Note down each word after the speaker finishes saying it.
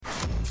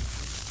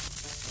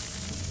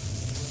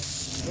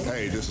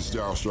Hey, this is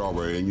Darryl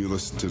Strawberry, and you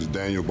listen to the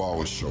Daniel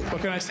Baldwin Show.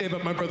 What can I say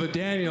about my brother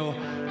Daniel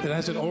that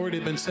hasn't already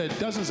been said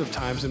dozens of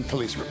times in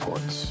police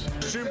reports?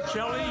 Jim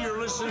Kelly,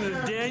 you're listening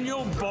to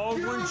Daniel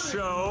Baldwin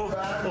Show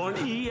on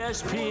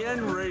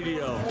ESPN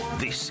Radio.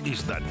 This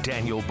is the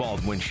Daniel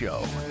Baldwin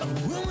Show.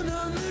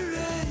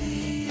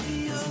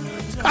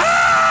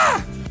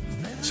 Ah!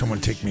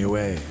 Someone take me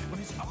away.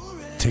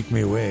 Take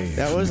me away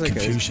that from was the like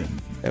confusion.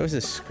 That was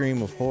a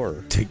scream of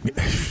horror. Take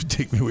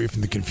me away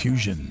from the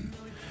confusion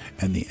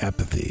and the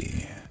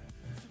apathy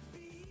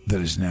that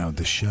is now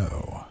the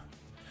show.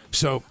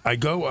 So I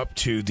go up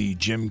to the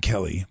Jim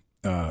Kelly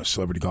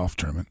Celebrity Golf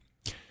Tournament,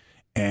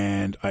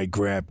 and I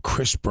grab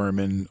Chris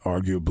Berman,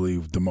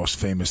 arguably the most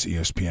famous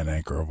ESPN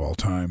anchor of all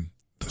time,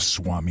 the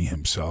Swami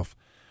himself.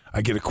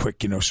 I get a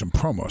quick, some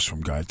promos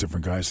from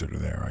different guys that are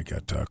there. I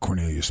got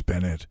Cornelius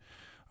Bennett.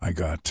 I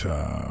got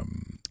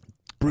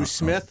Bruce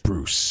Smith.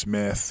 Bruce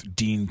Smith.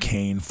 Dean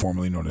Cain,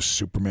 formerly known as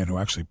Superman, who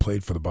actually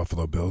played for the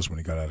Buffalo Bills when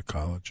he got out of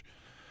college.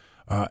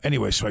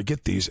 Anyway, so I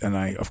get these, and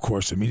I, of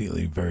course,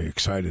 immediately, very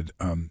excited,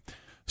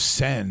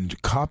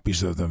 send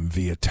copies of them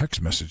via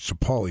text message to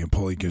Paulie, and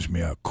Paulie gives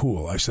me a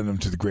cool. I send them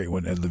to the great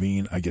one, Ed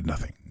Levine. I get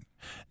nothing.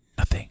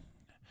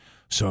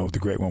 So the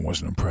great one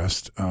wasn't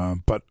impressed.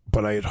 But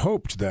I had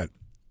hoped that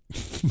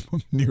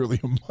nearly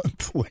a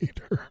month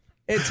later.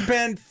 It's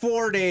been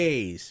 4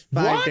 days.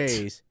 5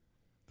 days.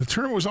 The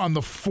tournament was on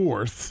the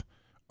 4th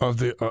of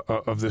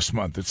this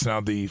month. It's now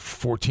the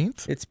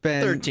 14th? It's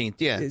been 13th,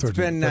 yeah. It's 13th.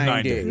 been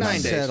 9 days. 9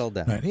 days. Settle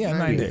down. 9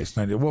 days.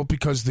 9 days. Well,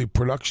 because the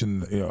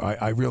production,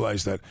 I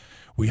realize that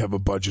we have a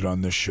budget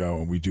on this show,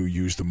 and we do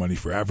use the money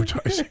for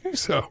advertising.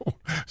 so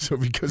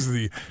because of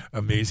the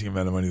amazing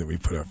amount of money that we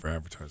put out for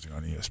advertising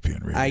on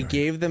ESPN Radio. I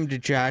gave them to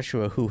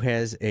Joshua, who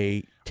has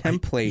a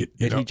template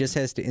that he just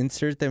has to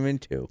insert them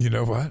into. You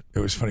know what? It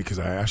was funny because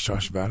I asked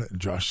Josh about it, and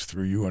Josh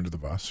threw you under the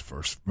bus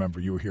first. Remember,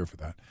 you were here for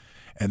that.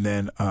 And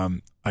then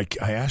I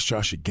asked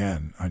Josh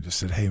again. I just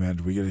said, "Hey, man,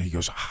 did we get it?" He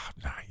goes,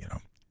 nah,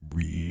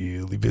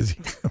 really busy.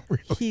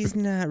 He's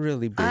not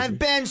really busy. I've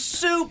been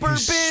super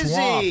busy.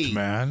 Swamped,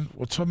 man.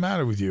 What's the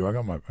matter with you? I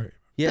got my...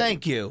 Yeah.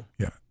 Thank you.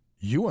 Yeah.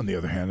 You, on the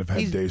other hand, have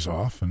had days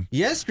off. And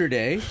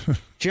yesterday,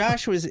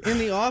 Josh was in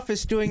the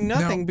office doing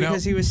nothing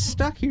because he was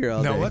stuck here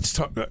all day. Now, let's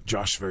talk...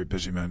 Josh's very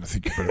busy, man. I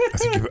think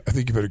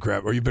you better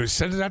grab... Or you better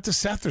send it out to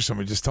Seth or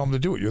somebody. Just tell him to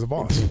do it. You're the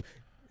boss.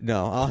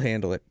 No, I'll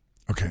handle it.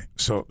 Okay,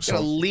 so got a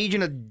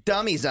legion of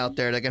dummies out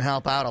there that can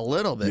help out a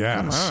little bit.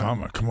 Yeah,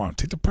 come on.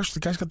 Take the pressure.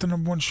 The guy's got the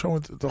 #1 show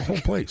at the whole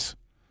place.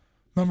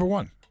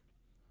 #1.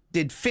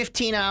 Did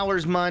 15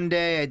 hours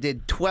Monday. I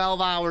did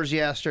 12 hours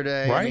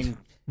yesterday. Right?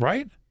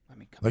 Right?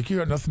 Like you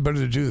got nothing better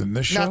to do than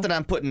this show? Not that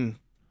I'm putting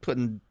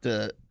making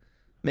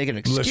an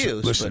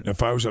excuse. Listen,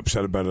 if I was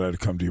upset about it, I'd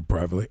come to you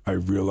privately. I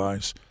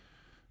realize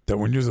that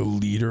when you're the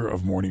leader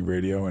of morning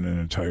radio in an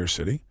entire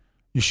city,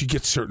 you should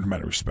get a certain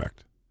amount of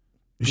respect.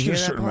 You should get a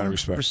certain amount of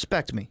respect.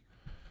 Respect me.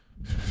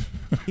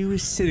 He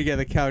was sitting on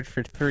the couch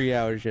for 3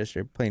 hours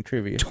yesterday playing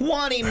trivia.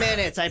 20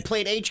 minutes. I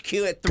played HQ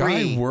at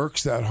 3. Guy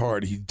works that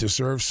hard. He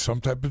deserves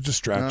some type of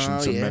distraction,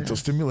 some mental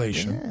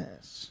stimulation.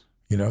 Yes.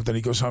 Then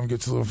he goes home and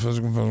gets a little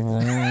physical,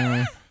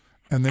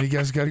 and then he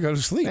got to go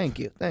to sleep. Thank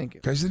you.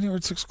 Guys in here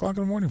at 6 o'clock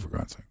in the morning, for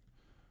God's sake.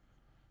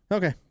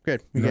 Okay,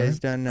 good. You guys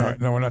done? All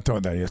right, no, we're not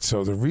doing that yet.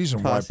 So the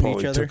reason why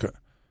Paulie took a...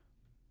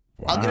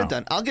 Wow.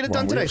 I'll get it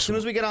done today. As soon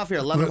as we get off here,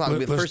 11 o'clock will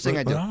be the first thing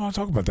I do. I don't want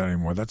to talk about that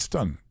anymore. That's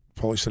done.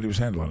 Paulie said he was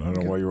handling it. I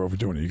don't know why you're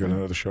overdoing it. You got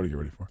another show to get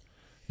ready for.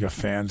 You got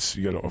fans.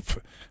 You got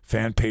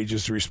fan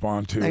pages to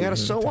respond to. I got a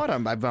so what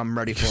I'm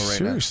ready for right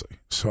Seriously.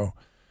 So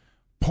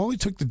Paulie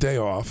took the day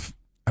off,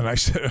 and I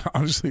said,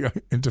 honestly,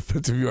 in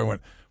defense of you, I went,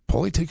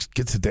 Paulie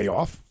gets a day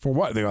off? For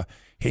what? They go,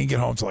 he didn't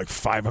get home until like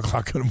 5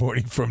 o'clock in the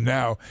morning from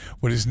now.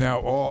 What is now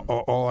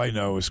all I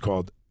know is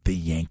called the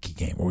Yankee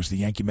game. Or was the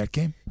Yankee-Met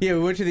game? Yeah,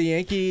 we went to the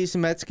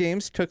Yankees-Mets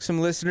games, took some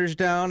listeners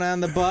down on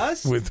the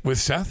bus. With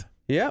Seth?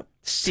 Yep.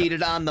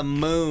 Seated on the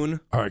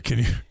moon. All right, can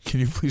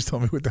you please tell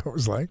me what that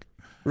was like?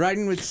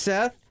 Riding with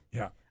Seth?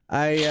 Yeah.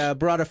 I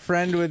brought a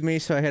friend with me,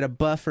 so I had a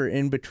buffer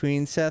in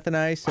between Seth and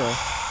I. So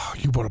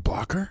you brought a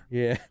blocker?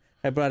 Yeah,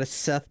 I brought a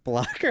Seth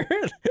blocker.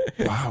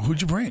 Wow, who'd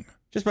you bring?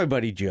 Just my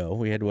buddy Joe.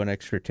 We had one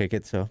extra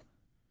ticket, so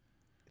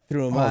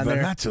threw him on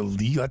there. That's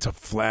a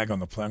flag on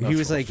the plan. He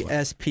was like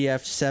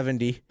SPF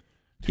 70,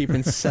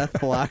 keeping Seth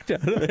blocked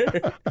out of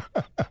there.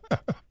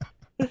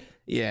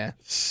 Yeah.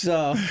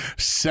 So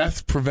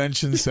Seth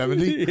Prevention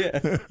 70?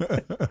 Yeah.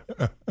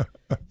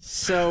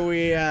 So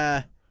we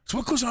So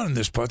what goes on in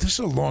this bus? This is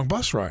a long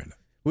bus ride.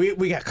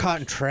 We got caught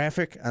in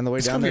traffic on the way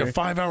down there. It's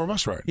going to be a 5-hour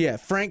bus ride. Yeah,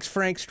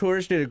 Frank's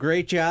Tours did a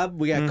great job.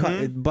 We got caught.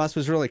 The bus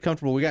was really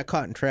comfortable. We got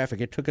caught in traffic.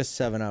 It took us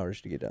 7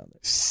 hours to get down there.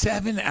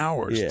 7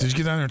 hours? Yeah. Did you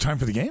get down there in time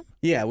for the game?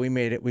 Yeah, we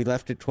made it. We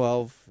left at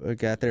 12.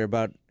 Got there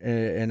about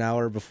an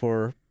hour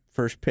before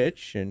first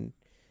pitch and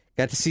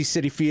got to see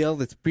Citi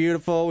Field. It's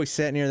beautiful. We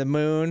sat near the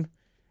moon.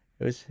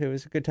 It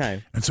was a good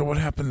time. And so what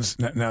happens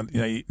now?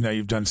 Now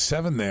you've done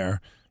 7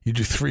 there. You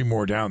do 3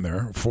 more down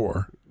there,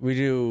 4. We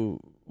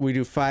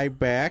do 5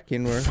 back,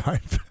 and we're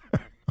 5.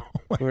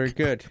 we're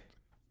good.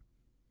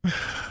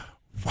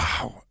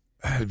 Wow,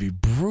 had to be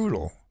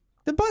brutal.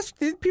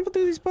 People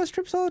do these bus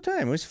trips all the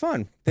time. It was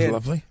fun. They had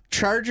Lovely.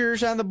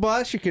 chargers on the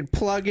bus you could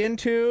plug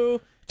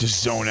into.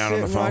 Just zone out sit on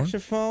the and phone. Watch the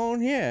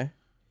phone. Yeah. It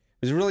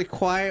was a really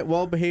quiet,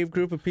 well-behaved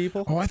group of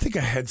people. Oh, I think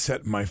a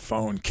headset and my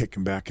phone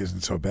kicking back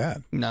isn't so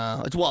bad.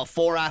 No, it's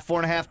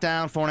 4.5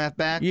 down, 4.5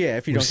 back. Yeah,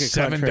 if you don't get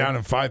 7 caught down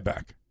and 5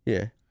 back.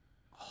 Yeah.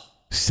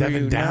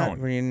 7 down.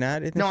 Were you not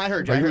in this? No, I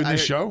heard you. Are you I in heard,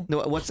 this show? No,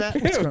 what's that?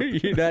 Were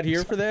you not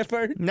here for that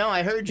part? No,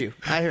 I heard you.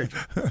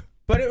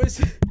 But it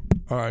was.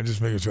 All right,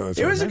 just making sure that's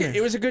It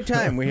right. was a good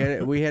time. We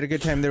had a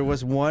good time. There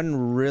was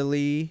one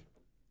really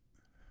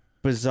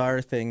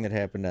bizarre thing that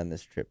happened on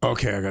this trip.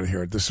 Okay, I got to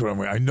hear it. This is what I'm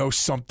waiting. I know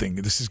something.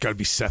 This has got to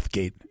be Seth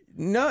Gate.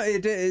 No,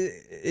 it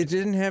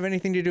didn't have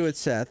anything to do with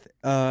Seth.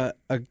 A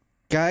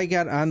guy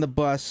got on the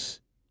bus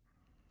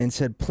and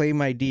said, "Play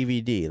my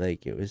DVD."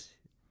 Like it was,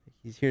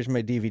 here's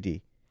my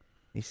DVD.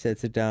 He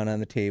sets it down on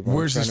the table.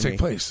 Where does this take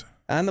place?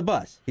 On the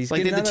bus. He's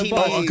Like, getting did on the the TV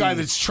bus. Oh, a guy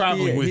that's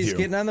traveling with he's you.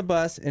 getting on the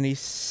bus and he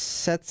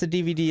sets the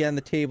DVD on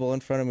the table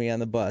in front of me on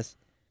the bus.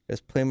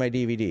 Just play my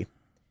DVD.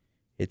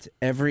 It's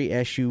every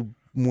SU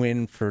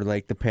win for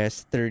like the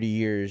past 30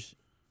 years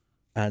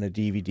on a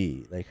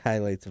DVD, like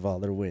highlights of all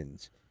their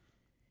wins.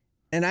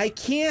 And I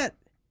can't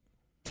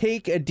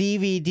take a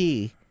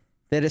DVD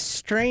that a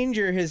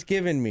stranger has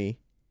given me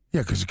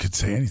Yeah, because it could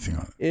say anything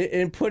on it.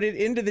 and put it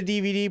into the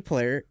DVD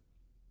player.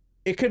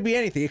 It could be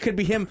anything. It could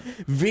be him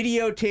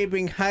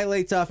videotaping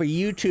highlights off of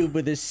YouTube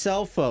with his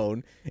cell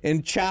phone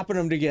and chopping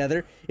them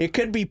together. It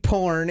could be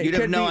porn. You'd it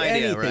could have no be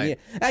idea, anything. right?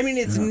 I mean,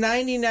 it's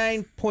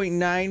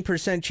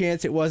 99.9%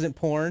 chance it wasn't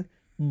porn,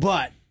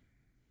 but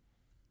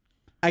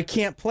I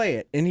can't play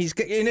it. And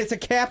it's a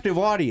captive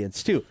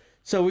audience, too.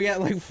 So we got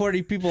like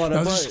 40 people on a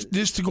Now, bus.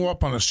 this to go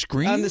up on a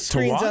screen? On the to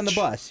screens on the watch?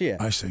 bus, yeah.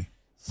 I see.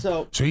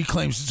 So he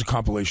claims it's a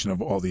compilation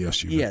of all the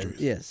SU victories.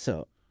 yes.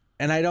 So,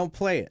 and I don't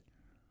play it.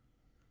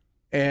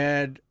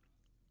 And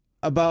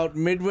about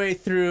midway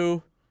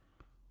through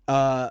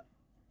the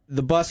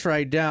bus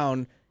ride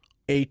down,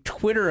 a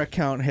Twitter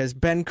account has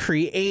been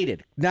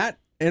created. Not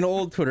an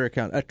old Twitter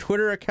account. A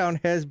Twitter account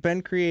has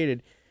been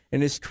created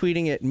and is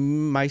tweeting at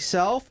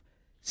myself,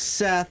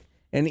 Seth,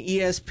 and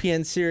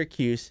ESPN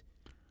Syracuse.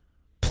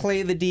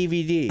 Play the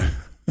DVD.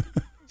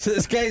 So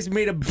this guy's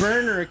made a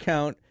burner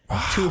account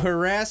to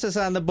harass us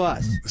on the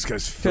bus. This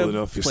guy's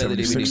Philadelphia Play the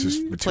 76ers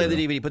DVD. material. Play the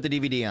DVD. Put the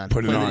DVD on.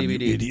 Put it Play on. the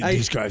DVD.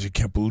 These guys, I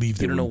can't believe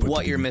they You don't know wouldn't put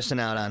what the you're DVD. missing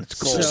out on. It's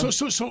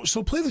gold.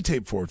 So play the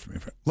tape forward for me.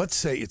 Let's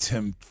say it's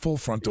him full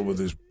frontal with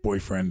his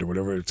boyfriend or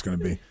whatever it's going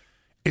to be.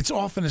 It's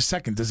off in a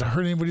second. Does it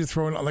hurt anybody to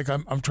throw it? Like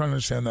I'm trying to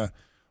understand the.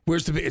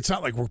 Where's the? It's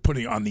not like we're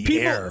putting it on the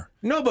air.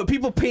 No, but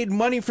people paid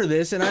money for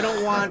this, and I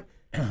don't want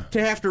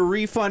to have to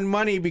refund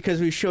money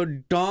because we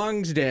showed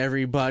dongs to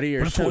everybody. Or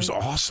What if it was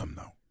something. awesome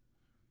though?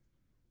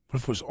 What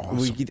if it was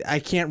awesome? I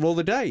can't roll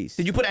the dice.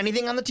 Did you put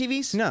anything on the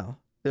TVs? No.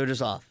 They were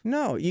just off.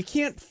 No, you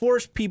can't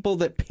force people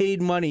that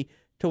paid money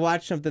to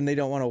watch something they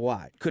don't want to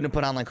watch. Couldn't have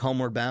put on like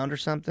Homeward Bound or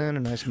something, a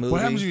nice movie.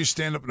 What happens when you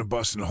stand up in a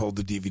bus and hold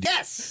the DVD?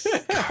 Yes!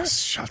 God,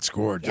 shot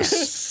scored.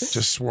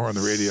 Just swore on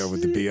the radio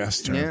with the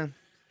BS term.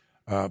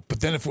 Yeah. But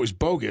then if it was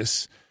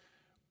bogus,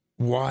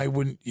 why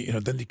wouldn't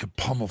then you could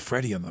pummel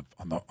Freddie on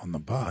the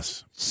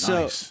bus.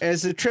 So Nice.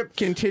 as the trip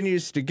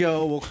continues to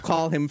go, we'll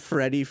call him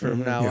Freddie from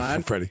now Yeah,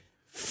 on. for Freddie.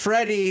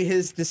 Freddie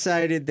has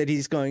decided that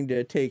he's going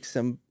to take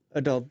some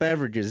adult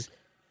beverages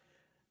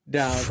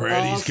down.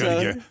 Freddie's Also-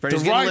 gonna get Freddie's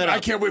the getting ride. lit I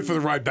up. can't wait for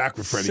the ride back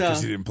with Freddie because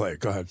So- he didn't play it.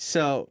 Go ahead.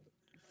 So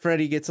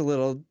Freddie gets a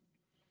little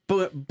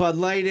Bud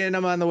Light in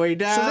him on the way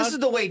down. So this is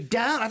the way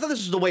down? I thought this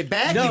was the way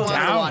back. No, You wanted to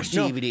down. watch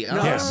No, DVD.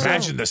 no. Yeah, So-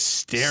 imagine the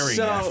staring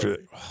after.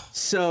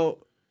 So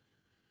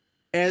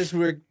as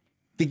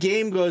the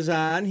game goes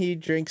on, he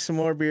drinks some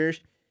more beers.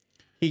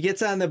 He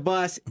gets on the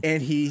bus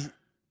and he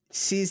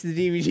sees the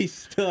DVD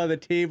still on the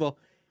table,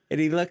 and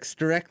he looks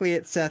directly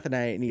at Seth and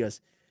I, and he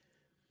goes,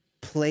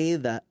 "Play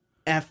the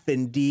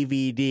effing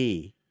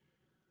DVD."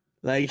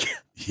 Like,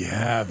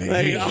 Yeah, man.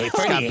 Like, He- oh, He's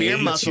got beer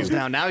hates muscles you.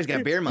 now. Now he's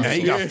got beer Now muscles.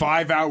 you got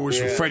 5 hours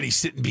for Freddie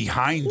sitting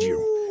behind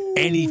you.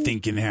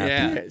 Anything can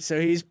happen. Yeah. so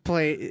he's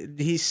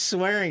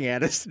swearing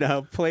at us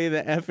now. Play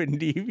the effing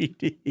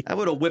DVD. I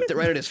would have whipped it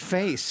right at his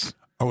face.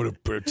 I would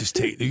have just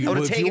taken.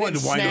 would've If taken you it wanted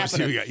and to wind up,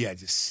 snapping it. yeah,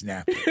 just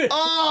snap it.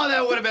 Oh,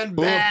 that would have been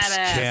Oops,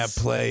 badass. can't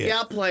play it. Yeah,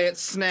 I'll play it.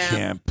 Snap.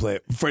 Can't play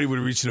it. Freddie would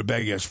have reached in a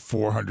bag. He has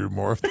 400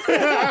 more.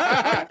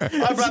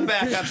 I'll run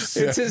back up. It's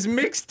his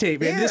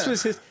mixtape, and this Yeah.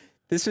 was his.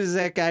 This was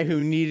that guy who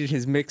needed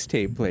his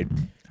mixtape played.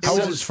 How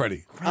old is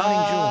Freddie?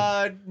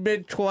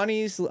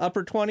 Mid-20s,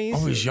 upper 20s.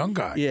 Oh, he's a young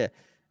guy. Yeah.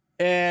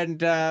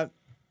 And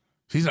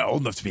He's not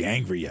old enough to be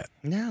angry yet.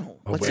 No.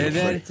 Oh, What's wait it?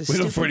 till then- Freddie- wait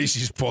till Freddie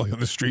sees Paulie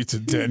on the streets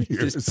in 10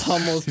 years. Just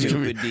pummels He's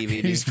gonna stupid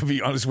DVD. He's going to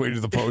be on his way to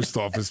the post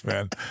office,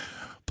 man.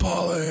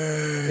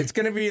 Paulie. it's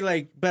going to be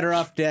like Better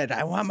Off Dead.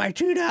 I want my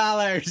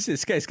 $2.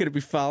 This guy's going to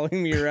be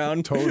following me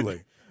around.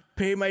 Totally.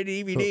 Pay my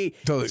DVD.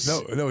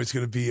 Totally. No, it's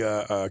going to be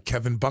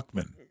Kevin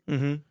Buckman.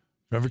 Mm-hmm.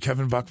 Remember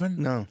Kevin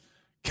Buckman? No.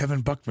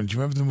 Kevin Buckman. Do you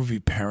remember the movie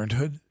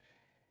Parenthood?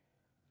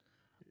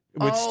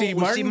 With Steve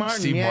Martin? Steve Martin.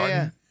 Steve yeah,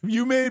 Martin.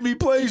 You made me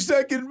play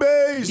second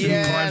base.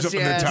 And he climbs up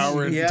in the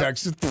tower in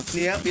Texas.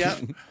 Yep.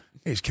 Hey,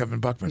 it's Kevin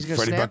Buckman. He's gonna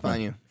Freddie snap Buckman.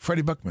 on you.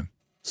 Freddie Buckman.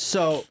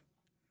 So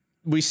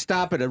we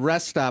stop at a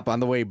rest stop on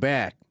the way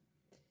back.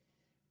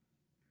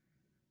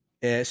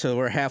 So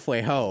we're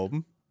halfway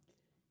home.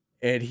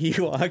 And he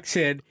walks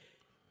in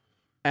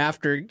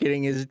after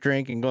getting his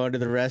drink and going to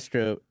the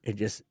restroom and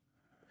just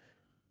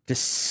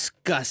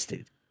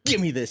disgusted. Give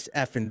me this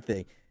effing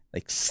thing.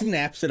 Like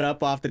snaps it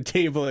up off the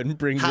table and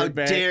brings it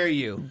back. How dare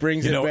you?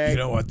 Brings it back. You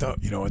know what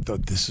though?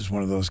 This is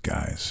one of those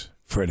guys.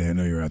 Freddie, I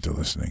know you're out there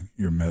listening.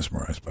 You're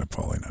mesmerized by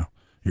Paulie now.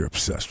 You're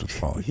obsessed with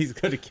Paulie. He's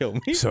going to kill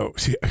me. So,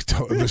 see,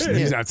 listen,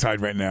 he's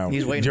outside right now.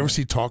 He's waiting. Did you ever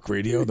see Talk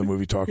Radio, the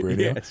movie Talk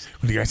Radio? Yes.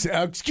 When the guy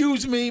said,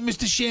 excuse me,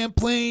 Mr.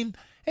 Champlain.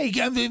 Hey,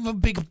 give him a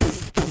big...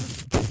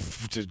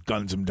 Just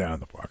guns him down in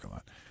the parking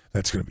lot.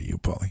 That's going to be you,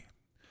 Paulie.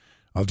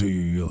 I'll do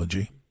your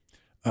eulogy.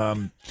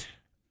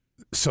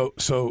 So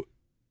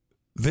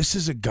this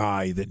is a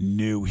guy that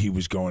knew he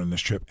was going on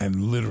this trip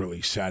and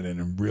literally sat in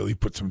and really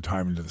put some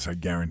time into this. I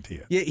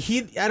guarantee it.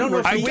 Yeah, I don't know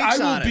if he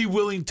I would be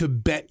willing to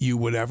bet you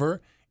whatever.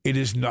 It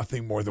is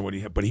nothing more than what he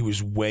had, but he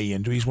was way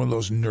into it. He's one of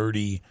those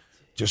nerdy,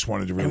 just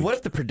wanted to really... And what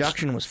if the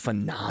production was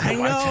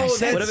phenomenal? I know.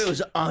 What if it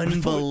was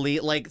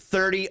unbelievable? Like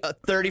 30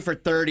 for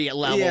 30 at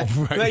level. Yeah,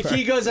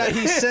 he goes out,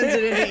 he sends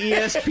it into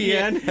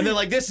ESPN, and they're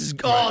like, "This is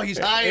he's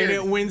hired," and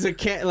it wins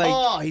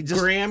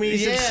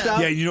Grammys and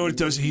stuff. Yeah, you know what it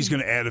does? He's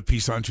going to add a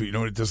piece onto it. You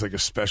know what it does? Like a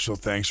special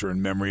thanks or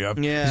in memory of.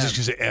 Yeah, he's just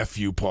going to say "F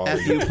you, Paulie."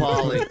 F you,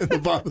 Paulie. At the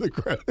bottom of the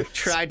credits.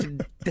 Tried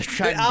to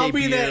I'll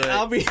be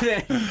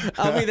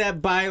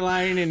that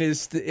byline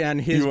in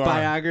his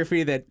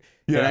biography that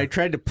I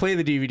tried to play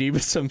the DVD,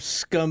 but some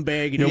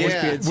scumbag in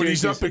ESPN when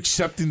he's up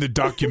accepting the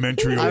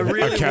documentary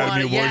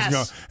Academy Awards.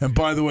 Yes. And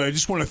by the way, I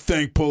just want to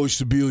thank Paulie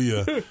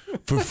Sibilia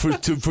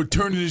for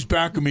turning his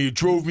back on me. It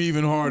drove me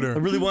even harder. I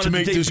really wanted to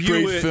make this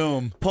great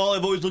film. Paul,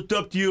 I've always looked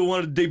up to you. I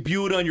wanted to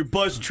debut it on your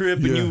bus trip,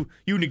 and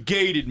you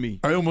negated me.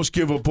 I almost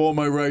gave up all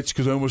my rights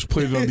because I almost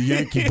played it on the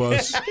Yankee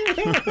bus.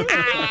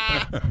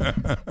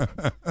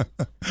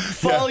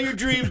 Follow your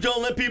dreams.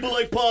 Don't let people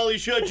like Paulie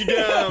shut you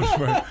down.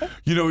 Right.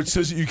 You know, it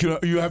says that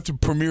you have to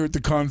premiere at the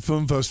Cannes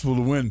Film Festival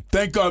to win.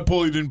 Thank God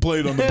Paulie didn't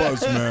play it on the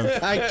bus, man.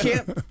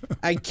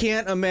 I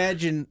can't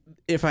imagine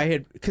if I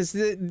had, because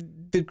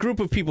the group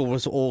of people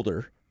was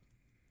older.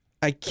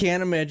 I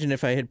can't imagine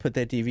if I had put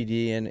that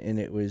DVD in and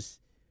it was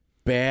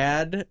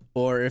bad,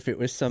 or if it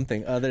was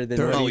something other than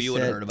what you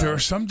would have heard about. There are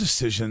some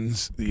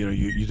decisions,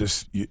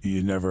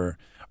 you never.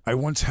 I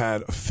once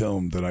had a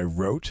film that I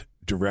wrote,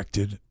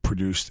 directed,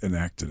 produced, and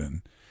acted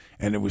in,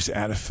 and it was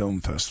at a film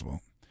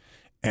festival,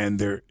 and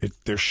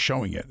they're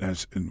showing it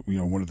as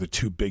one of the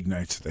two big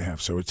nights that they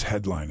have. So it's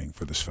headlining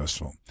for this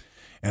festival,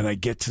 and I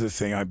get to the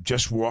thing. I've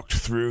just walked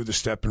through the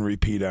step and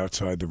repeat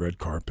outside the red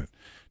carpet,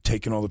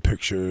 taken all the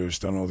pictures,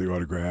 done all the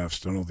autographs,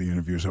 done all the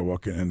interviews. I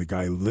walk in, and the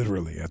guy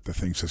literally at the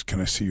thing says,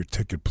 "Can I see your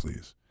ticket,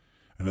 please?"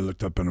 And I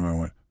looked up at him and I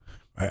went,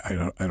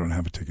 I don't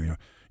have a ticket. He goes,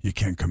 "You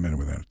can't come in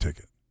without a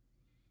ticket."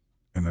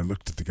 And I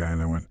looked at the guy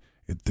and I went,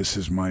 "This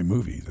is my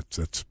movie.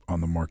 That's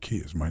on the marquee.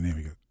 Is my name."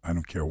 He goes, "I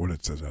don't care what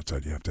it says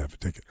outside. You have to have a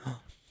ticket."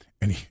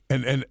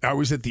 And I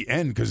was at the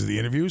end because of the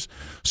interviews,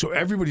 so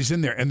everybody's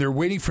in there and they're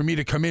waiting for me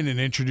to come in and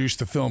introduce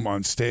the film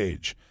on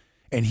stage,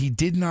 and he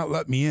did not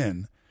let me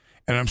in.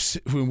 And I'm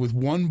sitting with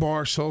one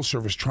bar cell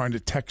service trying to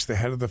text the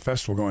head of the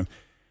festival, going,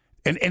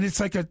 and it's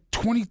like a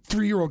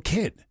 23-year-old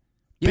kid,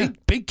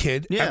 big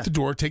kid at the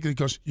door. He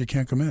goes, "You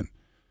can't come in."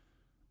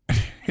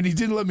 And he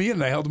didn't let me in.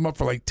 And I held him up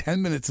for like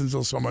 10 minutes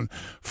until someone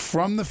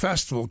from the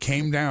festival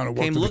came down and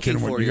walked to the kid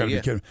and went, "You got to be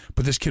kidding."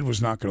 But this kid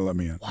was not going to let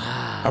me in.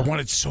 Wow. I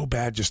wanted so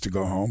bad just to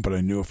go home, but I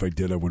knew if I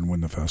did, I wouldn't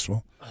win the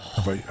festival.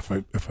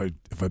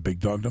 If I big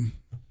dogged him.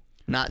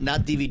 Not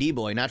DVD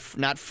boy, not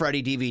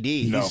Freddie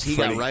DVD. No, he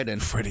got right in.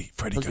 Freddie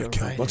got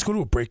killed. Let's go to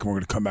a break and we're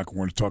going to come back and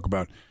we're going to talk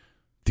about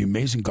the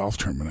amazing golf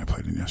tournament I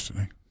played in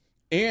yesterday.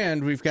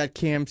 And we've got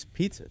Cam's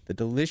Pizza, the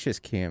delicious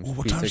Cam's Pizza.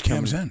 What Pizza. time's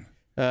Cam's in?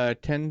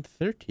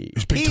 10:30.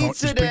 Is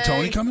Big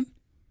Tony coming?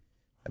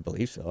 I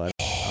believe so.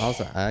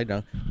 I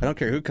don't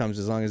care who comes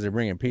as long as they're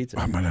bringing pizza.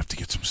 I might have to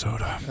get some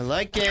soda. I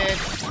like it.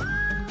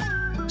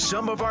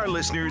 Some of our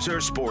listeners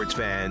are sports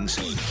fans,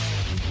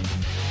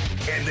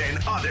 and then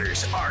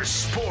others are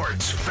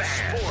sports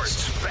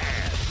fans.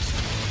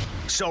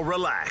 So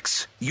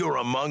relax. You're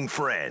among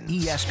friends.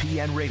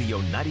 ESPN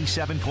Radio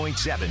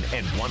 97.7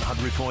 and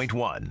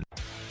 100.1.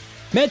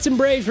 Mets and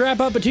Braves wrap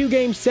up a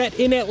two-game set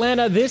in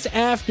Atlanta this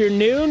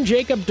afternoon.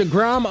 Jacob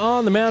deGrom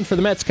on the mound for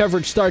the Mets.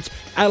 Coverage starts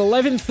at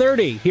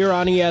 11:30 here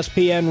on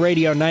ESPN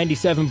Radio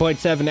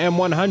 97.7 and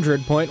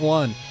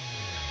 100.1.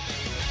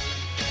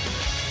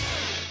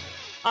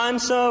 I'm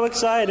so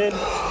excited.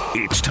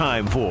 It's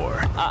time for...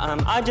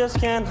 I just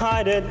can't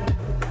hide it.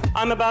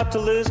 I'm about to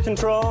lose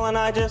control and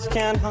I just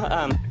can't...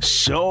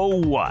 So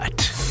what?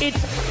 It's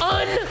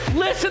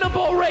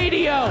unlistenable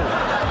radio.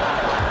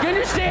 You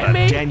understand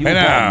me? Daniel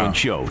Baldwin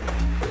Show.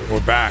 We're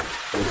back.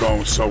 We're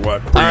going, so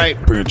what? All right.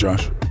 Bring it,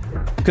 Josh.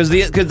 Because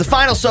the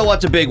final so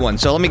what's a big one.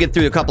 So let me get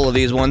through a couple of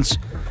these ones.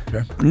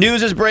 Okay.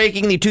 News is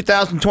breaking. The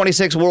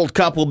 2026 World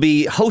Cup will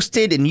be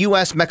hosted in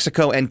U.S.,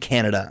 Mexico, and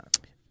Canada.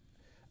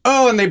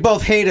 Oh, and they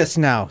both hate us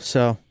now,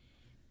 so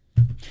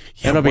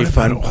That'll be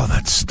fun. All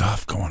that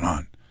stuff going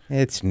on.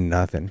 It's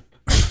nothing.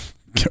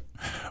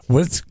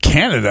 What's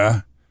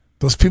Canada?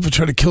 Those people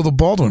tried to kill the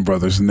Baldwin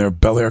brothers in their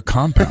Bel Air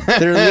compound.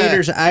 Their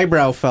leader's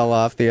eyebrow fell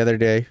off the other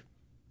day.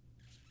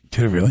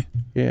 Did it really?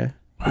 Yeah.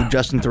 Wow.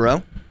 Justin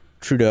Trudeau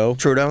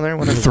there?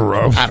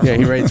 Thoreau. Yeah,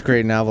 he writes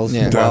great novels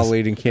while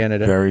leading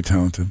Canada. Very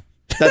talented.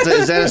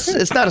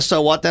 It's not a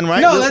so what then,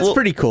 right? No, that's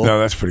pretty cool. No,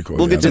 that's pretty cool.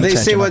 We'll get to Did they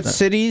say what that.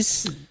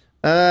 cities?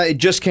 It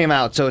just came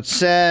out, so it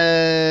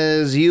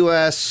says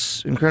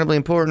U.S. incredibly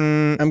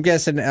important. I'm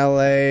guessing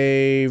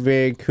L.A.,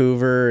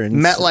 Vancouver, and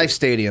MetLife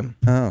Stadium.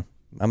 Oh,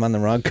 I'm on the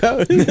wrong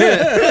coast.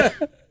 Yeah,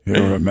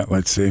 we're at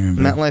MetLife Stadium.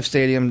 MetLife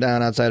Stadium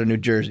down outside of New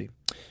Jersey.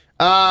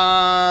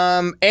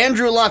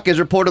 Andrew Luck is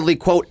reportedly,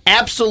 quote,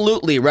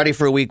 absolutely ready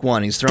for week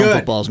one. He's throwing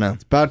footballs now.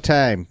 It's about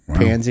time,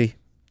 pansy.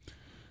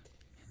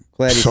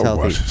 Glad he's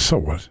healthy. What? So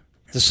what?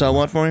 It's a so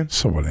what for you?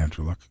 So what,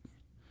 Andrew Luck?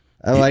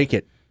 I like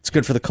it. It's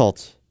good for the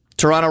Colts.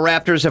 Toronto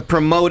Raptors have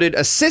promoted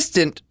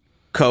assistant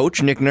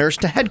coach Nick Nurse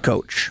to head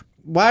coach.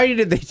 Why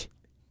did they...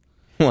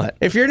 What?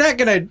 If you're not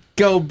going to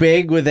go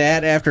big with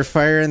that after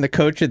firing the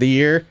coach of the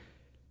year...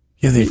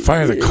 Yeah, they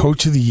fire the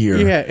coach of the year.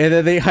 Yeah, and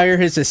then they hire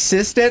his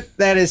assistant.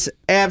 That is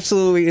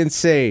absolutely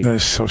insane. That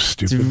is so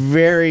stupid. It's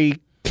very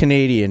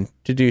Canadian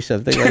to do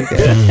something like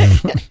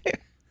that.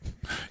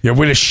 Yeah,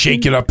 way to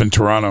shake it up in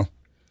Toronto.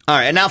 All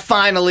right, and now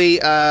finally,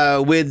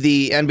 with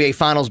the NBA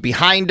Finals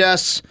behind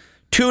us,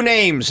 two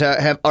names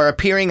are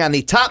appearing on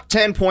the top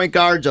 10 point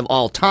guards of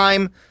all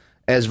time,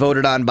 as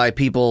voted on by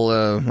people,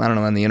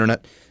 on the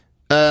internet.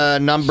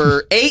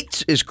 Number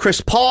 8 is Chris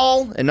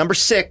Paul, and number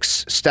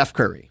 6, Steph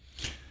Curry.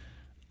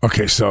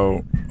 Okay,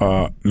 so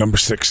number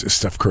 6 is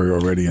Steph Curry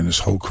already in his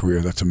whole career.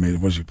 That's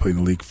amazing. What, has he played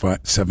in the league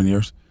 7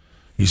 years?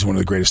 He's one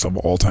of the greatest of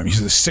all time. He's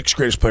the 6th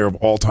greatest player of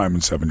all time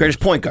in 7 years. Greatest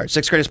point guard.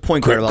 6th greatest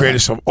point guard of all time.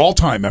 Greatest of all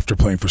time after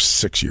playing for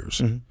 6 years.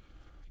 Mm-hmm.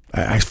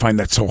 I find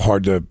that so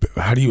hard to...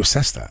 How do you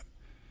assess that?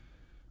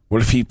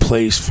 What if he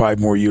plays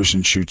 5 more years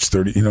and shoots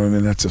 30? You know, I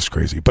mean, that's just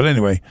crazy. But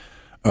anyway,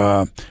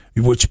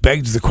 which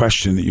begs the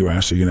question that you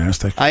asked. Are you going to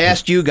ask that? I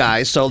asked you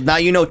guys, so now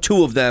you know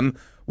 2 of them.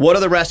 What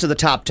are the rest of the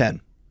top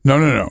 10? No.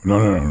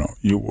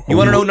 You want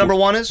to know who number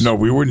 1 is? No,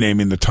 we were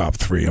naming the top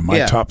 3, and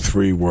my top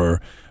 3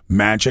 were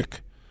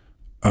Magic.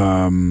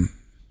 I'm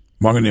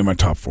going to name my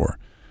top 4: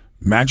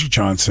 Magic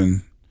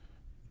Johnson,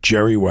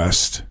 Jerry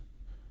West,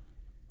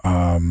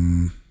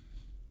 John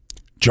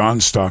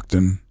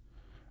Stockton,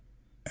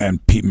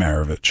 and Pete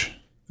Maravich.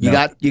 You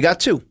got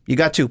 2. You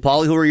got 2.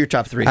 Paulie, who are your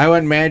top 3? I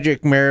went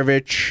Magic,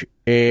 Maravich,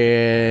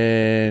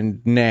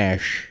 and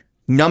Nash.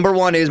 Number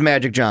 1 is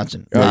Magic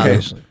Johnson. Okay.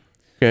 Obviously.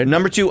 Good.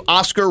 Number 2,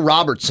 Oscar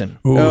Robertson.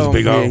 Ooh,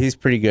 big O. Yeah, he's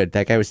pretty good.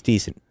 That guy was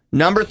decent.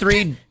 Number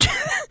 3,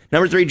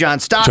 John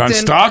Stockton. John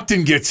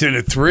Stockton gets in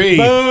at 3.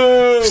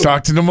 Boom.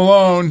 Stockton to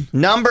Malone.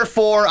 Number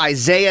 4,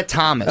 Isaiah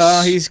Thomas.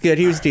 Oh, he's good.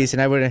 He was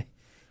decent. I would have.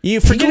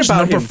 You forget he about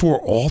number him.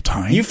 4 all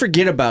time. You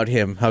forget about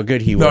him. How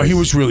good he was. No, he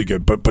was really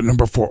good, but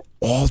number 4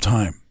 all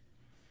time.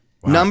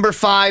 Wow. Number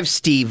 5,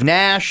 Steve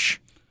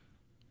Nash.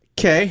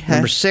 Okay.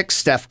 Number 6,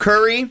 Steph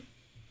Curry.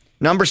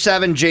 Number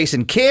 7,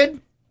 Jason Kidd.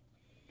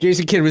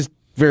 Jason Kidd was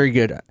very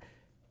good.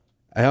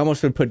 I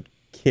almost would put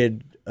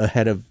Kidd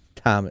ahead of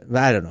Thomas.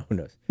 I don't know. Who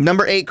knows?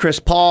 Number 8, Chris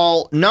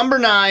Paul. Number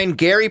 9,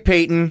 Gary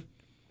Payton.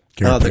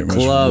 Gary Payton the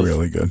glove. was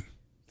really good.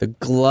 The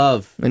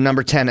glove. And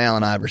number 10,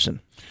 Allen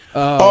Iverson.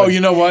 Oh,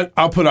 you know what?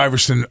 I'll put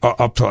Iverson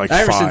up to like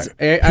 5.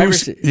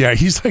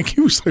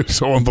 He was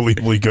so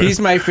unbelievably good. He's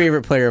my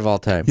favorite player of all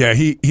time. Yeah,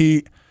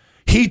 he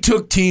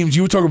took teams.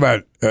 You were talking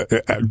about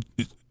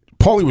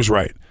Paulie was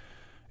right.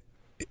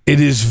 It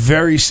is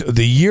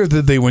the year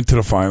that they went to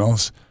the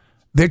finals,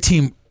 their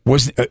team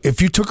wasn't.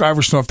 If you took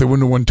Iverson off, they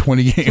wouldn't have won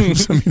 20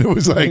 games. I mean, it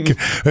was like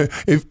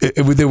if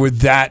they were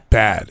that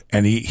bad,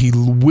 and he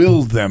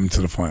willed them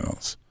to the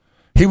finals.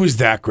 He was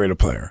that great a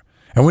player.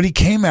 And when he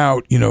came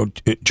out,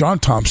 John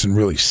Thompson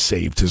really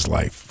saved his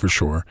life for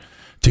sure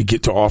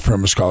to offer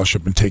him a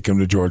scholarship and take him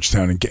to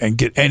Georgetown and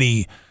get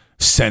any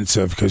sense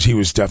of, because he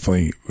was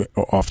definitely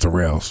off the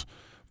rails.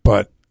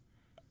 But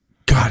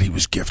God, he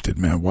was gifted,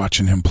 man.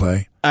 Watching him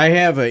play. I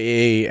have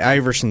a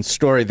Iverson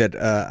story that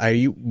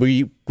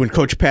when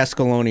Coach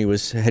Pasqualoni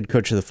was head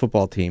coach of the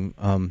football team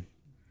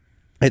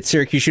at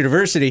Syracuse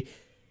University.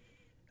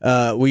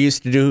 We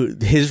used to do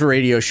his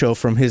radio show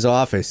from his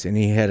office, and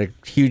he had a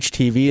huge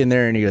TV in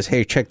there, and he goes,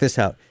 "Hey, check this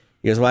out."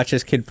 He goes, "Watch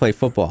this kid play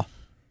football."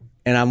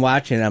 And I'm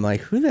watching, and I'm like,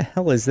 who the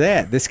hell is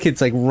that? This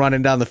kid's like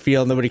running down the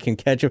field. Nobody can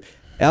catch him.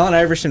 Allen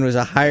Iverson was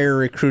a higher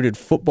recruited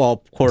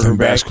football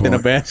quarterback than a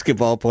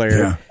basketball player.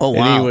 Yeah. Oh,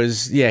 wow. And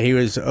he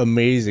was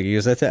amazing. He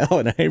goes, "That's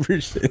Allen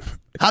Iverson."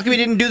 How come he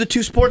didn't do the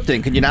 2-sport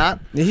thing? Could you not?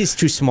 He's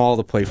too small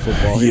to play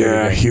football.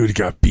 Yeah, he would have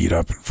got beat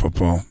up in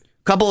football.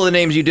 Couple of the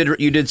names you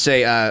did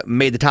say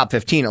made the top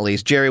 15 at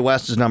least. Jerry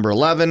West is number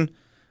 11.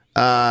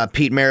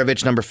 Pete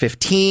Maravich, number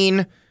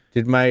 15.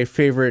 Did my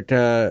favorite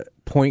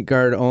point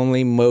guard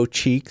only Mo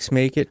Cheeks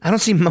make it? I don't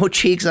see Mo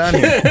Cheeks on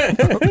here.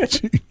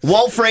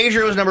 Walt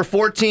Frazier was number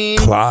 14.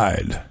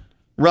 Clyde.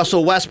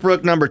 Russell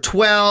Westbrook, number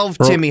 12.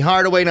 Timmy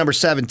Hardaway, number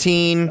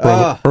 17.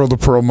 Earl the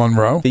Pearl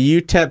Monroe.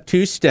 The UTEP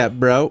two-step,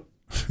 bro.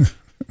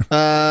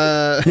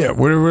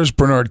 Where's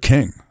Bernard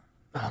King?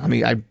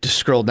 I just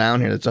scroll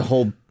down here. It's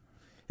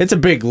a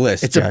big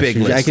list. It's a big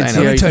list. I can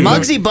see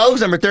Muggsy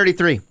Bogues, number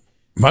 33.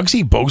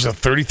 Muggsy Bogues are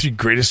 33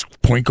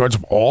 greatest point guards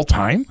of all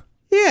time?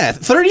 Yeah,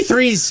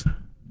 33's...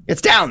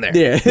 It's down there.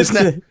 Yeah.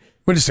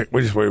 Wait a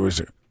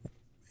second.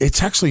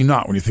 It's actually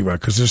not when you think about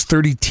it, because there's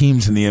 30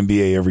 teams in the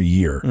NBA every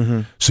year.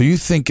 Mm-hmm. So you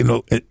think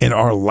in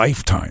our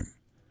lifetime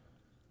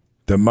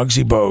that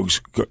Muggsy Bogues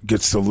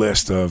gets the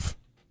list of...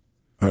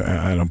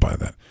 I don't buy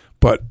that.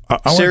 But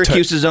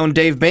Syracuse's own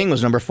Dave Bing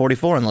was number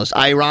 44 on the list.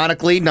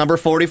 Ironically, number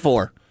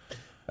 44.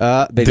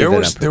 There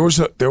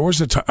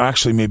was a time.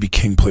 Actually, maybe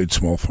King played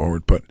small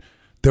forward, but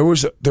there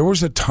was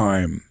a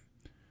time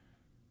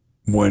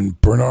when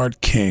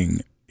Bernard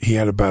King, he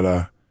had about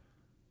a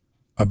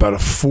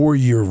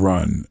 4-year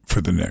run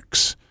for the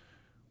Knicks,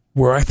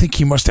 where I think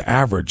he must have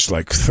averaged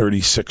like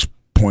 36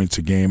 points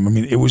a game. I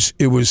mean, it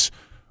was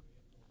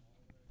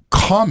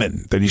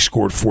common that he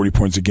scored 40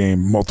 points a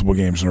game, multiple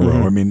games in a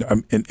row. I mean,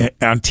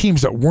 on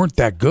teams that weren't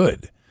that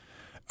good.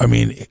 I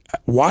mean,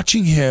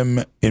 watching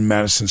him in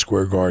Madison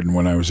Square Garden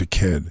when I was a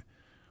kid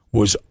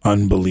was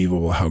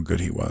unbelievable how good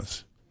he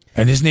was.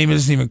 And his name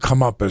doesn't even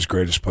come up as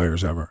greatest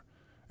players ever.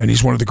 And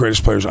he's one of the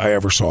greatest players I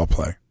ever saw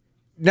play.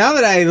 Now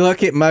that I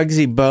look at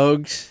Muggsy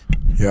Bogues,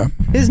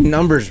 his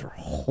numbers are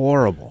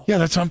horrible. Yeah,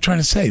 that's what I'm trying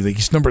to say. Like,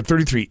 he's number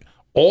 33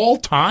 all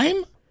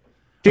time?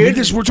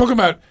 Dude, we're talking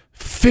about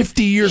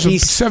 50 years,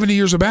 70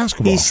 years of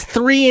basketball. He's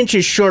 3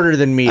 inches shorter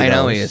than me. I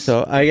know he is.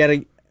 So I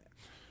gotta.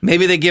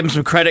 Maybe they give him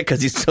some credit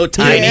because he's so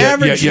tiny.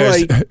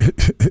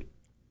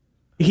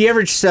 He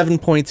averaged 7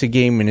 points a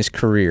game in his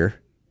career,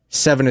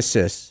 7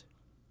 assists,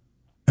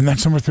 and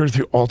that's number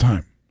 33 all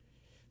time.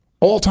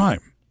 All time.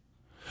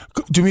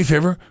 Do me a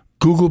favor.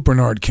 Google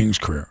Bernard King's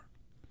career,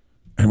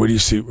 and what do you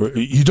see?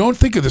 You don't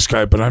think of this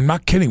guy, but I'm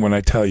not kidding when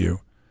I tell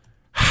you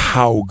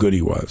how good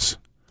he was.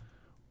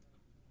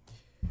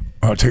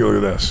 Oh, take a look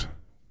at this.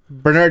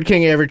 Bernard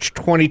King averaged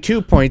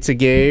 22 points a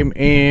game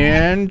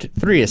and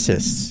 3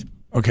 assists.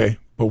 Okay,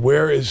 but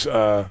where is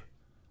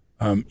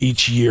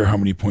each year how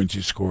many points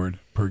he scored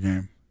per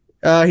game?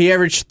 He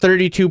averaged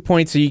 32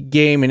 points a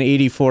game and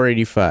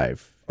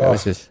 84-85. That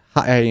was his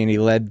high, and he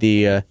led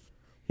the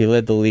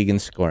league in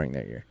scoring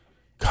that year.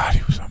 God,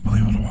 he was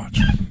unbelievable to watch.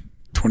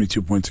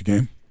 22 points a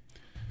game.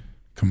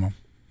 Come on.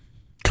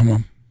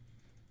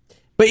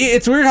 But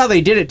it's weird how they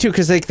did it too,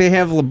 because like they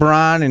have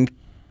LeBron and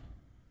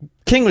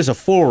King was a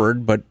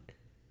forward, but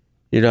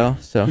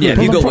so yeah,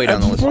 you go way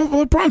down the list.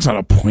 LeBron's not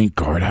a point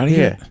guard. How do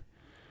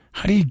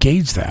you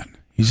gauge that?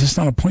 He's just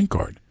not a point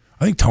guard.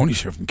 I think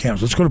Tony's here from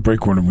Cam's. Let's go to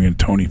break room and we and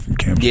Tony from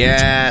Cam's.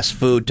 Yes,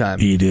 food time.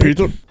 He did.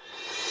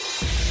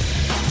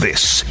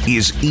 This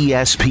is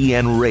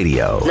ESPN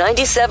Radio.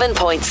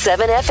 97.7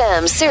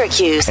 FM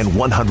Syracuse. And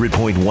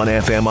 100.1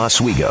 FM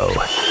Oswego.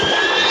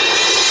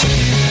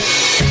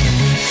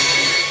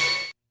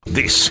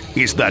 This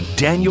is the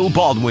Daniel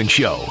Baldwin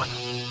Show.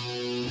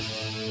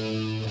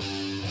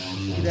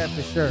 See that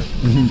for sure.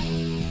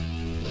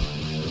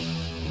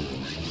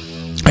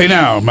 Hey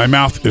now, my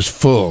mouth is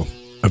full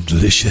of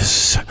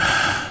delicious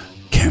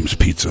Cam's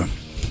Pizza.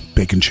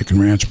 Bacon chicken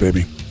ranch,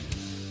 baby.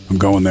 I'm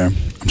going there.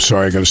 I'm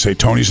sorry, I got to say,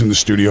 Tony's in the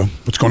studio.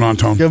 What's going on,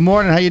 Tony? Good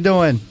morning. How you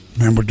doing?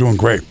 Man, we're doing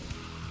great.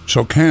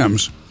 So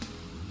Cam's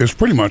is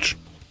pretty much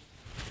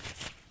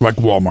like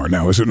Walmart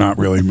now, is it not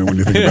really? I mean, when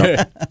you think about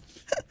it.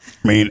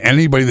 I mean,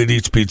 anybody that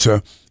eats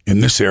pizza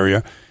in this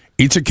area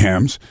eats at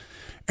Cam's,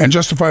 and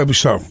justifiably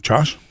so.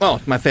 Josh? Oh,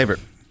 it's my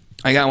favorite.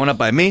 I got one up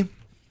by me.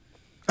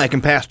 I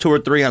can pass 2 or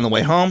 3 on the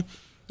way home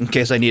in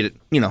case I need it,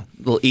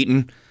 little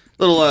eating,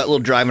 little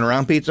driving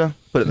around pizza.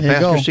 Put it in the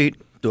passenger seat.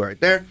 Do it right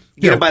there.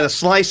 You get it by the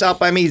slice out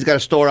by me. He's got a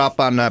store up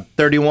on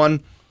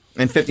 31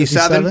 and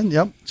 57.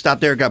 Yep. Stop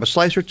there, grab a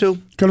slice or 2.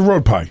 Got a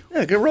road pie.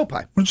 Yeah, get a road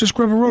pie. Let's just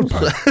grab a road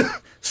pie.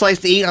 Slice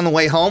to eat on the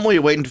way home while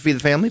you're waiting to feed the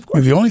family, of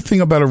course. The only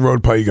thing about a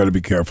road pie you got to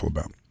be careful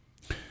about.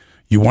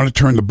 You want to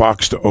turn the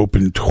box to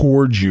open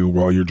towards you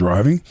while you're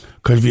driving,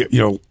 because if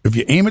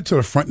you aim it to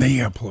the front, then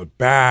you got to pull it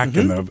back,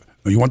 and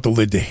you want the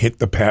lid to hit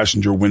the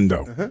passenger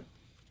window,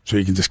 so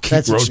you can just keep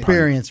road pie. That's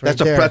experience, right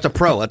there. That's a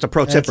pro. That's a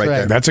pro tip right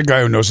there. That's a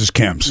guy who knows his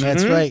Cam's.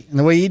 That's right. And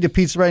the way you eat the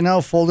pizza right now,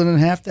 fold it in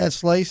half, that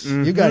slice,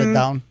 you got it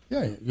down.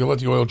 Yeah, you let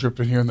the oil drip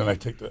in here, and then I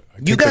take the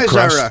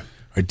crust,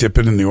 I dip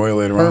it in the oil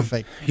later on.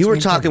 Perfect. You were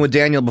talking with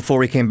Daniel before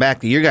we came back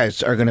that you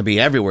guys are going to be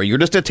everywhere. You're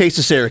just at Taste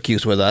of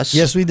Syracuse with us.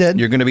 Yes, we did.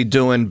 You're going to be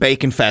doing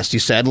Bacon Fest, you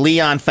said.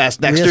 Leon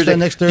Fest next Thursday.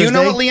 Do you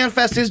know what Leon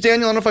Fest is,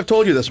 Daniel? I don't know if I've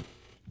told you this.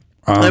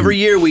 Every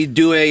year we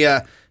do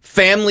a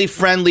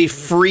family-friendly,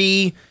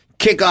 free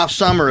kickoff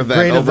summer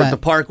event over at the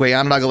Parkway,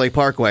 Onondaga Lake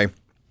Parkway.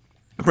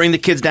 Bring the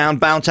kids down,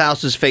 bounce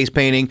houses, face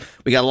painting.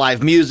 We got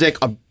live music,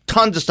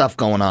 tons of stuff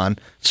going on.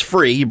 It's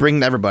free. You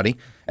bring everybody.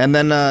 And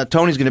then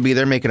Tony's going to be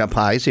there making up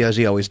pies, as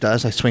he always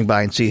does. I swing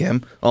by and see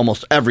him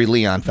almost every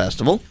Leon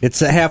festival. It's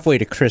halfway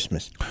to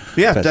Christmas.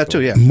 Yeah, festival. that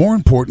too, yeah. More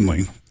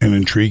importantly and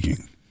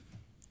intriguing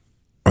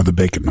are the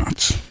bacon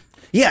knots.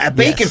 Yeah, a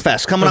Bacon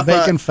Fest coming up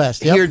Bacon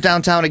Fest, yep. here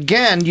downtown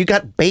again. You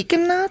got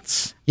bacon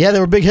nuts? Yeah, they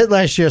were a big hit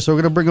last year, so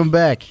we're going to bring them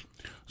back.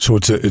 So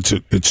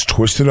it's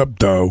twisted up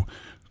dough,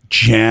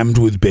 jammed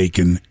with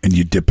bacon, and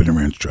you dip it in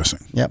ranch dressing.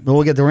 Yep, but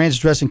we'll get the ranch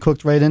dressing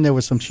cooked right in there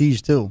with some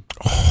cheese too.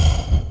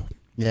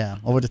 Yeah,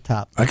 over the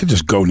top. I could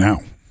just go now.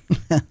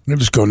 I could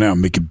just go now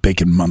and make it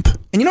bacon month.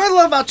 And you know what I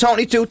love about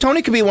Tony, too?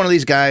 Tony could be one of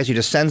these guys who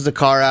just sends the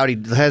car out. He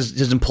has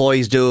his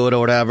employees do it or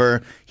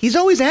whatever. He's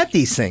always at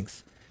these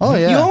things. Oh,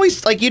 yeah. You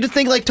always, you'd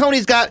think,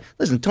 Tony's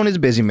a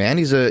busy man.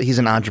 He's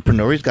an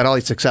entrepreneur. He's got all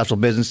these successful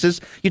businesses.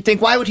 You'd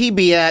think, why would he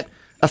be at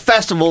a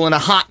festival in a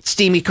hot,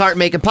 steamy cart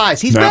making pies?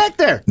 He's back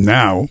there.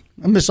 Now.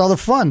 I miss all the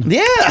fun.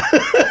 Yeah.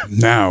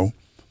 Now.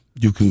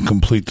 You can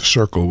complete the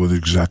circle with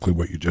exactly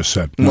what you just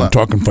said. No, What? I'm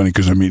talking funny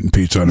because I'm eating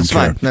pizza. I don't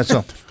care. Fine. That's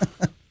all.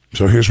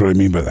 So here's what I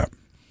mean by that.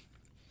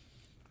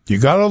 You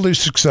got all these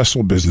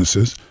successful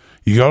businesses.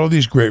 You got all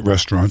these great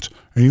restaurants.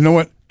 And you know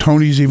what?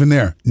 Tony's even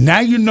there. Now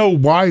you know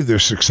why they're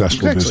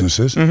successful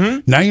businesses.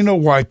 Mm-hmm. Now you know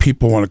why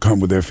people want to come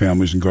with their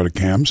families and go to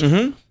cams.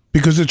 Mm-hmm.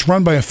 Because it's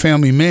run by a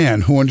family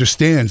man who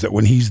understands that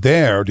when he's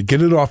there to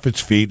get it off its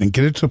feet and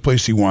get it to the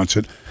place he wants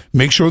it,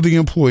 make sure the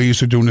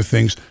employees are doing the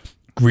things.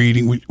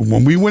 Greeting.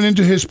 When we went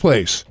into his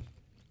place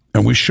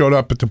and we showed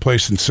up at the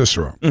place in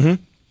Cicero,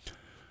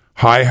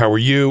 hi, how are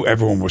you?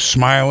 Everyone was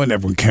smiling.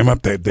 Everyone came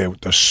up.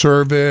 The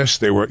service,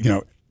 they were,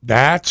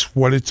 that's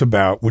what it's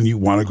about when you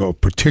want to go,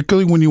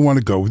 particularly when you want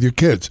to go with your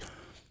kids.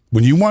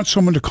 When you want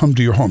someone to come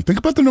to your home, think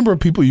about the number of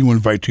people you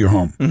invite to your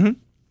home. Mm-hmm.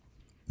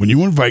 When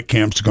you invite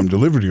cams to come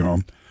deliver to your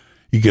home,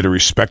 you get a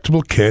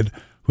respectable kid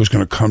who's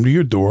going to come to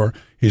your door.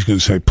 He's going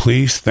to say,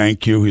 please,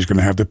 thank you. He's going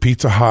to have the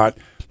pizza hot.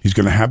 He's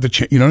going to have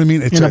the you know what I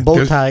mean? It's in a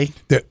bow tie.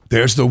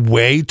 There's the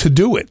way to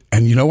do it.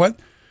 And you know what?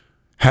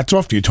 Hats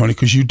off to you, Tony,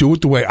 because you do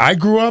it the way I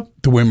grew up,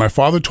 the way my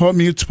father taught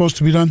me it's supposed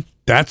to be done.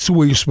 That's the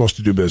way you're supposed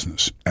to do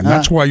business. And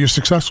that's why you're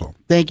successful.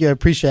 Thank you. I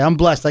appreciate it. I'm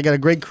blessed. I got a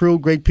great crew,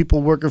 great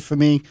people working for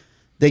me.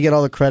 They get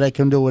all the credit. I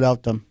couldn't do it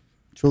without them.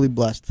 Truly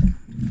blessed.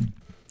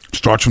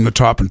 Starts from the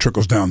top and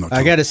trickles down, though.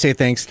 I got to say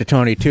thanks to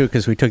Tony, too,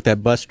 because we took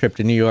that bus trip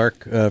to New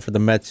York for the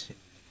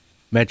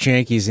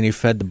Mets-Yankees, and he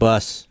fed the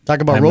bus.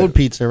 Talk about road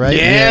pizza, right?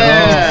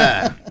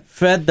 Yeah.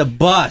 Fed the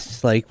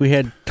bus. We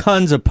had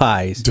tons of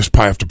pies. Just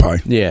pie after pie.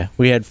 Yeah.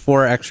 We had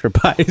 4 extra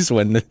pies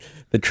when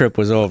the trip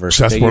was over.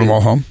 Seth brought them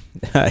all home?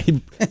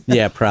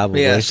 Yeah,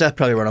 probably. Yeah, Seth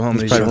probably brought them home.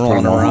 He's probably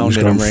rolling around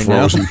in them right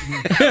now.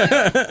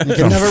 You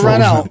can never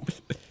run out.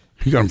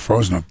 He got them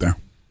frozen up there.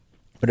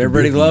 But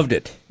everybody loved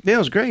it. Yeah, it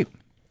was great.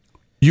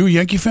 You a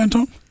Yankee fan,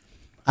 Tom?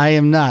 I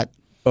am not.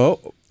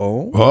 Oh.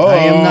 I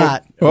am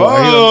not.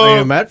 Are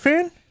you a Met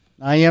fan?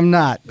 I am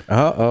not.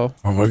 Uh-oh.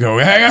 Oh, we're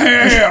going, hang on.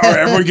 All right,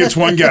 everyone gets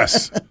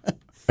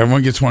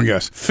one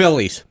guess.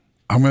 Phillies.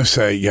 I'm going to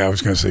say, I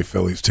was going to say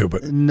Phillies too,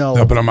 but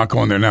no, but I'm not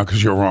going there now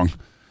because you're wrong.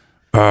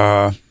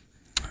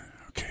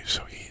 Okay,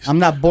 so I'm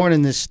not born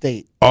in this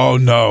state. Oh,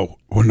 no.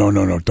 Oh,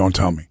 no. Don't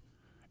tell me.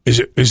 Is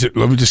it,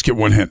 let me just get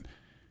one hint.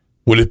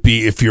 Would it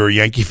be, if you're a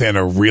Yankee fan,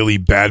 a really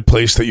bad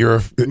place that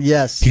you're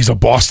Yes. He's a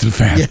Boston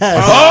fan. Yes. Oh,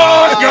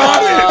 I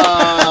got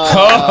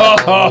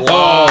it. Oh,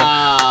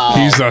 wow.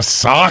 He's a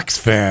Sox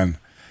fan.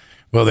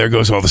 Well, there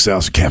goes all the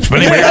sales camps. But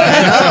anyway.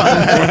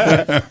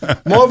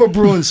 More of a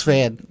Bruins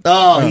fan.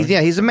 Oh,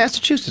 he's a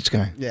Massachusetts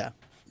guy. Yeah.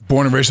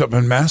 Born and raised up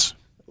in Mass?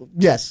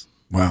 Yes.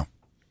 Wow.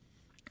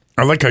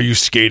 I like how you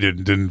skated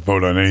and didn't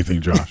vote on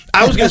anything, Josh.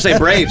 I was going to say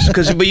Braves,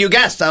 but you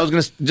guessed. I was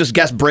going to just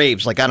guess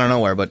Braves, out of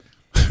nowhere, but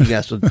you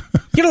guessed. You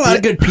get a lot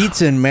of good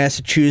pizza in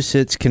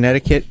Massachusetts,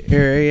 Connecticut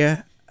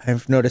area.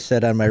 I've noticed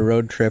that on my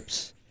road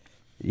trips.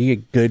 You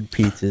get good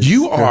pizzas.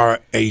 You are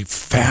a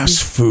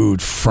fast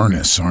food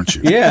furnace, aren't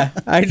you? Yeah,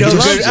 I know.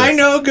 I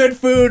know good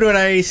food when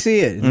I see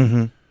it.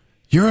 Mm-hmm.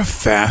 You're a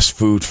fast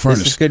food furnace.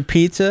 This is good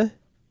pizza.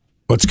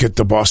 Let's get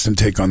the Boston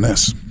take on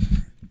this.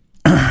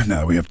 Now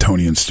that we have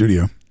Tony in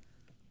studio.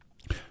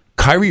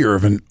 Kyrie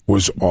Irving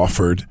was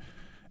offered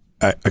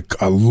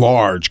a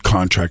large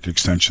contract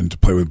extension to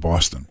play with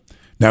Boston.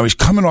 Now he's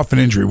coming off an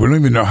injury. We don't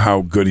even know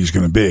how good he's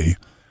going to be.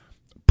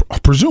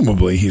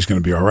 Presumably, he's going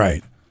to be all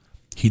right.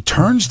 He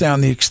turns down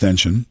the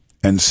extension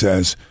and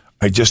says,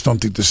 I just don't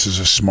think this is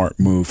a smart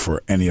move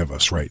for any of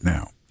us right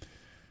now.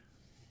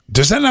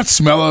 Does that not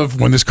smell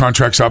of when this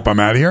contract's up, I'm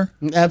out of here?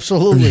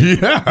 Absolutely.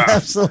 Yeah.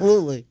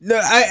 Absolutely.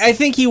 No, I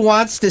think he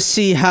wants to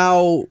see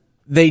how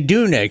they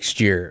do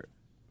next year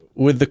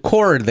with the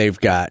core they've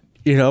got,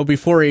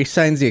 before he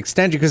signs the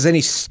extension, because then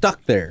he's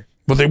stuck there.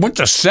 Well, they went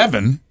to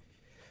 7.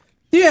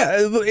 Yeah,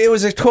 it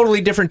was a totally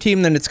different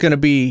team than it's going to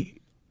be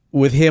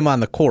with him on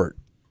the court,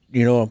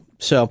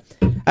 So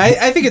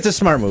I think it's a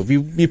smart move.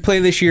 You play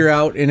this year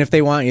out, and if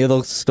they want you,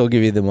 they'll still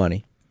give you the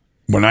money.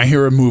 When I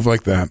hear a move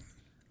like that,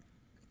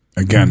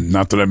 again,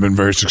 not that I've been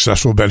very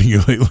successful betting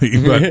you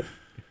lately, but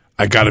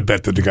I got to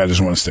bet that the guy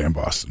doesn't want to stay in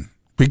Boston.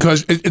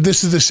 Because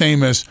this is the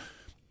same as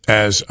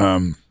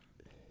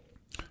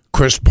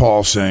Chris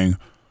Paul saying,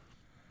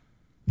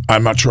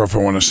 I'm not sure if I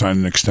want to sign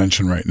an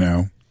extension right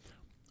now.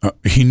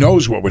 He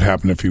knows what would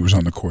happen if he was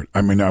on the court.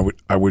 I mean,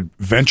 I would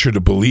venture to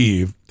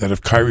believe that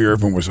if Kyrie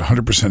Irving was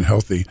 100%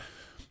 healthy,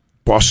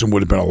 Boston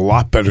would have been a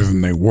lot better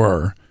than they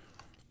were.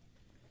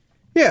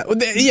 Yeah,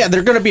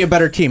 they're going to be a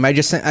better team. I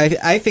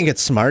think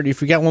it's smart.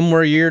 If you got one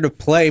more year to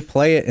play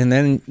it, and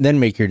then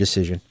make your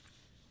decision.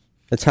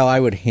 That's how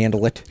I would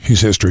handle it. He's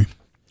history.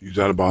 He's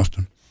out of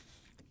Boston,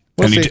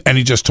 and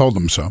he just told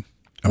them so.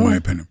 In my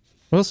opinion,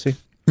 we'll see.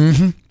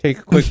 Take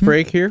a quick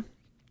break here.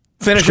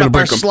 Finish up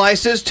our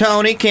slices.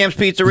 Tony, Cam's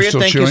Pizzeria,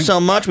 thank you so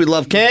much. We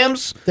love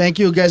Cam's. Thank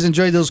you. You guys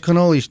enjoyed those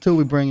cannolis, too.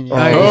 We bring you.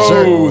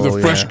 The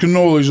fresh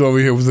cannolis over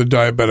here with the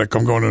diabetic.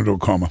 I'm going into a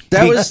coma.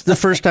 That was the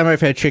first time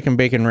I've had chicken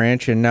bacon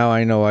ranch, and now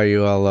I know why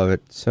you all love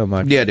it so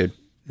much. Yeah, dude.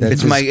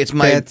 That's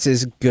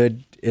as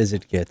good as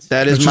it gets.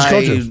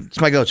 It's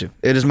my go-to.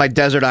 It is my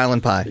desert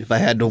island pie. If I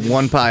had to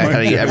one pie, I had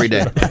to eat every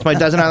day. It's my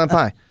desert island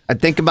pie. I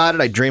think about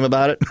it. I dream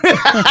about it. All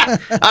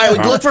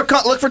right,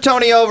 look for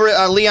Tony over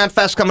at Leon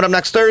Fest coming up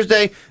next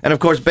Thursday, and of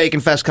course Bacon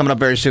Fest coming up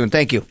very soon.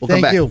 Thank you. We'll come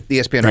back.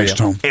 ESPN Radio.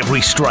 Tom. Every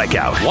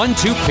strikeout.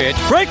 1-2 pitch.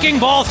 Breaking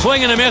ball,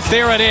 swing and a miss.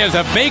 There it is.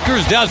 A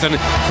baker's dozen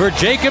for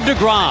Jacob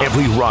deGrom.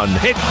 Every run.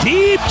 Hit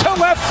deep to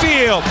left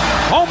field.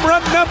 Home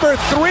run number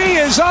 3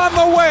 is on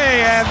the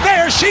way, and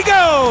there she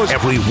goes.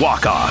 Every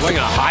walk-off. Swing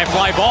a high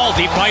fly ball,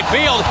 deep right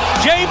field.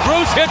 Jay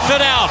Bruce hits it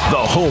out. The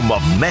home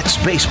of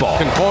Mets baseball.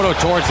 Conforto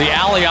towards the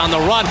alley on the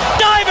run.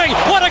 Diving!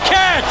 What a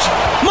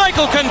catch!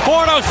 Michael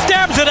Conforto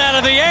stabs it out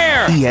of the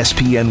air.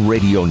 ESPN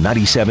Radio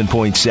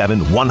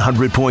 97.7,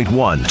 100.1,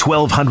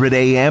 1200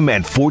 AM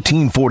and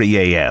 1440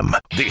 AM.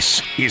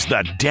 This is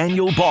the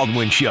Daniel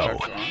Baldwin Show.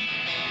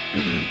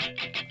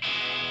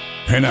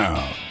 Hey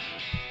now,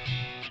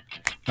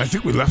 I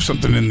think we left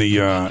something in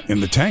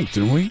the tank,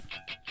 didn't we?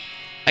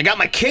 I got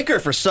my kicker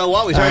for so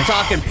what. We started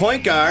talking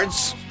point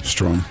guards.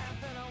 Strong.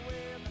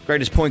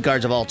 Greatest point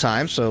guards of all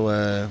time. So,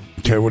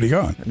 okay, what do you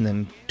got? And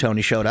then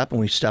Tony showed up, and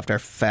we stuffed our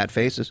fat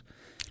faces.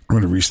 I'm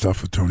going to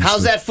restuff with Tony.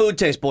 How's that food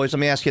taste, boys? Let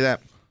me ask you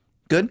that.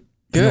 Good?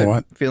 You know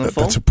what? Feeling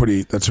full? That's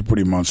a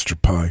pretty monster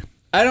pie.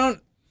 I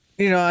don't.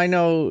 I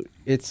know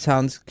it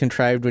sounds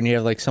contrived when you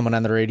have like someone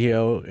on the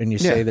radio and you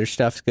say their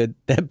stuff's good.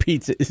 That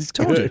pizza is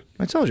good.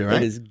 I told you, right?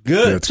 It is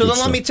good. Yeah, so then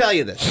let me tell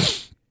you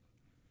this.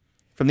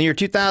 From the year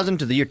 2000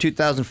 to the year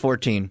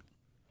 2014,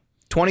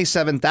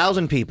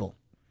 27,000 people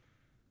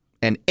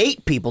and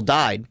 8 people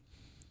died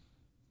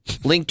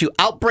linked to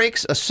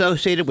outbreaks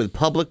associated with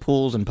public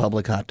pools and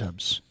public hot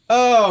tubs.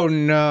 Oh,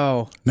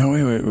 no. No,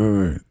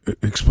 wait.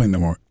 Explain that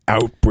more.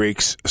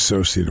 Outbreaks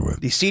associated with.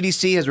 The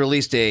CDC has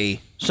released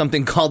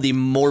something called the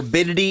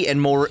Morbidity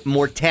and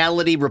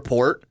Mortality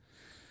Report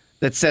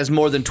that says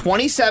more than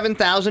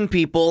 27,000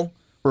 people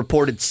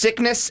reported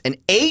sickness and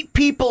 8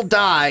 people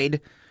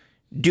died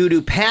due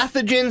to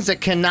pathogens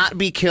that cannot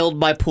be killed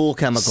by pool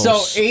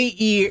chemicals.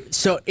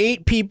 So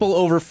 8 people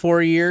over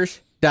 4 years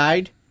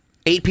died?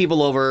 8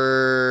 people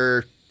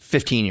over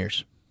 15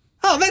 years.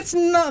 Oh, that's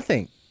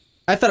nothing.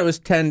 I thought it was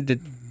 10 to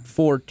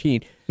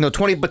 14. No,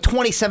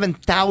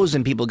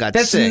 27,000 people got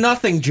sick. That's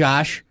nothing,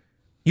 Josh.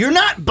 You're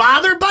not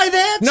bothered by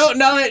that? No,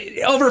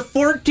 over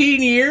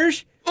 14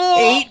 years,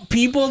 8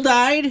 people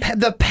died?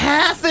 The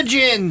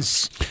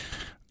pathogens.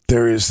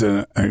 There is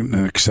an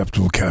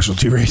acceptable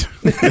casualty rate.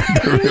 There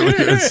really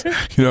is.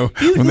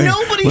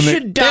 Nobody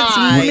should die.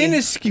 That's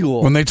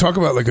minuscule. When they talk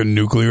about like a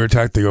nuclear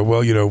attack, they go,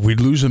 well, we'd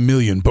lose 1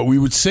 million, but we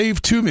would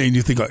save 2 million.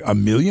 You think like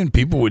 1 million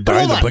people would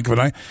die in the blink of an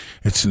eye?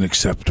 It's an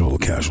acceptable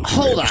casualty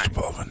rate, Mr.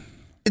 Baldwin.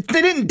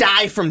 They didn't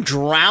die from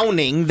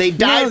drowning. They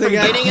died from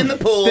getting in the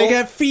pool. They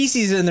got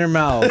feces in their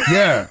mouth.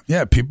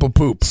 Yeah, people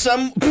poop.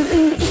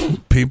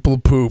 People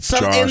poop,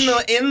 Josh.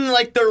 In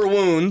like their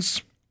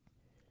wounds.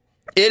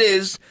 It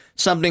is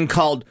something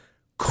called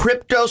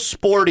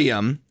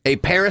Cryptosporidium, a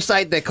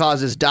parasite that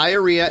causes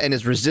diarrhea and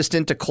is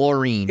resistant to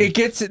chlorine.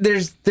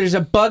 There's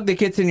a bug that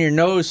gets in your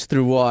nose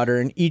through water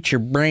and eats your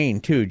brain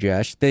too,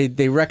 Josh.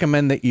 They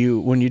recommend that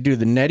when you do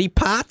the neti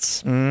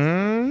pots,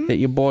 that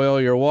you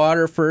boil your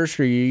water first,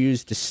 or you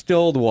use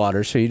distilled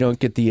water so you don't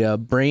get the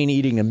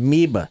brain-eating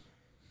amoeba.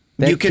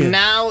 You can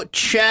now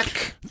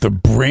check the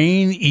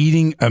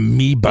brain-eating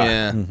amoeba.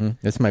 Yeah,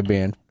 that's my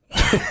band.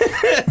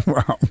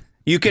 Wow.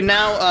 You can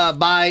now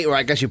buy, or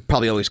I guess you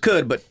probably always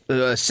could, but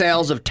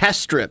sales of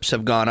test strips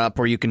have gone up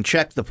where you can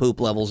check the poop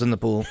levels in the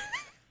pool.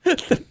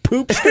 The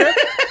poop strip?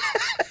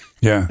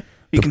 Yeah.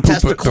 You can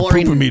test the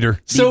chlorine, the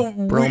poopometer. So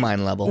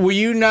bromine level. Will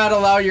you not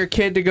allow your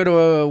kid to go to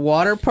a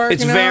water park?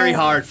 It's very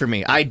hard for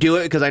me. I do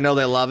it because I know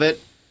they love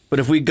it. But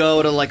if we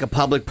go to like a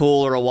public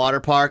pool or a water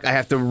park, I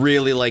have to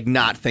really like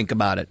not think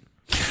about it.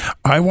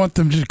 I want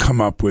them to come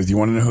up with, you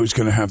want to know who's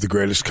going to have the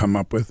greatest come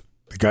up with?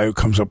 The guy who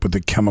comes up with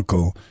the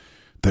chemical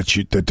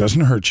that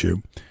doesn't hurt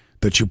you,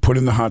 that you put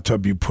in the hot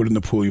tub, you put in the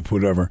pool, you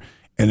put whatever,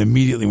 and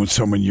immediately when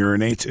someone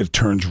urinates, it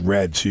turns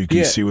red, so you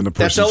can see when the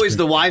person. That's always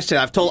the wise tale.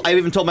 I've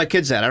even told my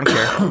kids that. I don't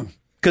care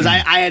because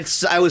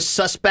I was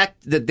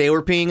suspect that they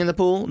were peeing in the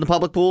pool, in the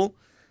public pool,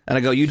 and I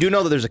go, you do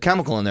know that there's a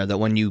chemical in there that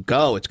when you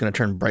go, it's going to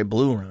turn bright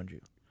blue around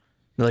you.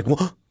 They're like,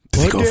 what?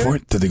 Did they go for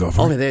it?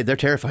 Oh, they're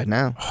terrified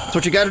now. That's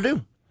what you got to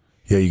do.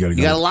 Yeah, you got to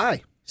go. You got to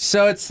lie.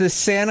 So it's the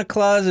Santa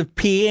Claus of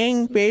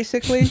peeing,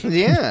 basically?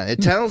 Yeah,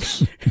 it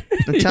tells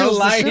the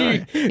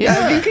story.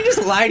 Yeah. You can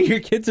just lie to your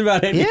kids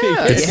about anything.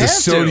 Yeah, It's the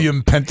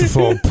sodium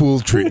pentothal pool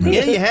treatment.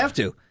 Yeah, you have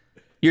to.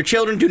 Your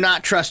children do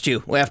not trust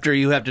you after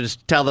you have to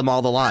just tell them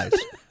all the lies.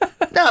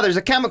 No, there's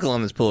a chemical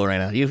in this pool right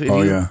now.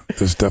 Yeah.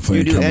 There's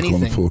definitely a chemical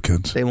in the pool,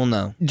 kids. They will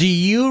know. Do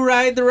you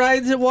ride the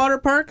rides at water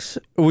parks?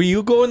 Will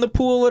you go in the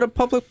pool at a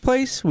public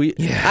place?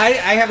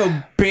 I have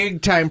a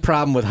big time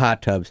problem with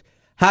hot tubs.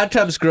 Hot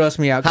tubs gross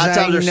me out. Hot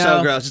tubs are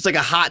so gross. It's like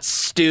a hot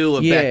stew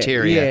of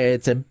bacteria. Yeah,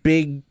 it's a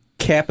big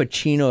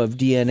cappuccino of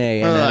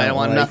DNA. And I don't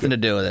want nothing to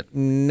do with it.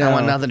 No. I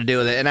want nothing to do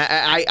with it. And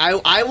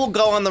I will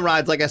go on the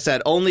rides, like I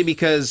said, only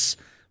because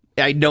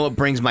I know it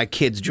brings my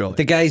kids joy.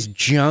 The guy's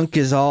junk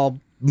is all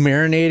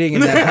marinating in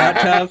that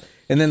hot tub,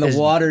 and then the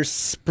water's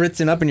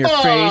spritzing up in your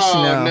face.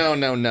 No.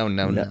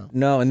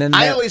 No, and then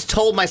I always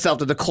told myself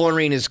that the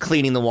chlorine is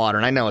cleaning the water,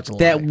 and I know it's a lie.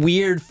 That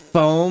weird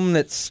foam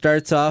that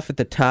starts off at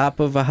the top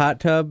of a hot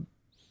tub.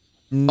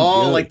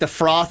 Like the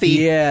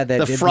frothy,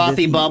 the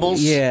frothy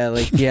bubbles.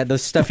 Yeah,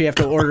 those stuff you have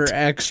to order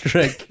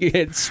extra at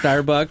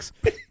Starbucks.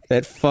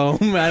 That foam,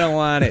 I don't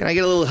want it. Can I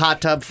get a little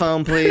hot tub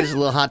foam, please? A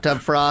little hot tub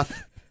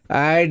froth.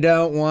 I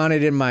don't want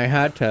it in my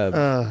hot tub.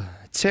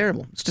 It's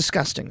terrible. It's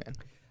disgusting, man.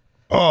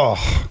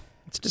 Oh,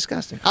 it's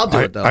disgusting. I'll do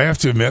it though. I have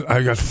to admit,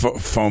 I got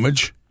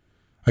foamage.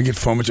 I get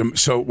foamage.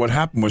 So what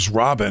happened was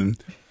Robin.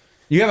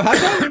 You have a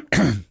hot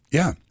tub?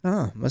 Yeah.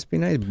 Oh, must be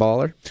nice,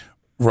 baller.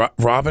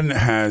 Robin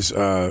has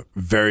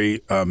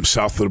very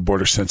south of the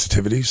border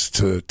sensitivities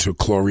to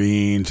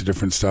chlorine, to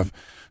different stuff.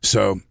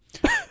 So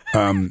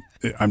I'm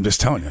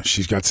just telling you,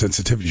 she's got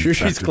sensitivity. Sure,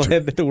 she's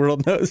glad that the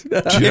world knows. She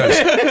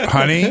does.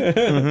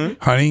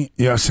 Honey,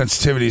 yeah,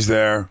 sensitivity's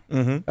there.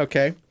 Mm-hmm.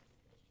 Okay.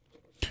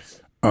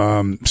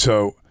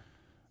 So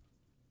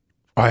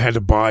I had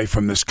to buy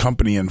from this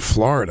company in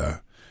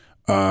Florida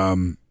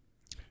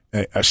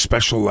a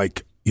special,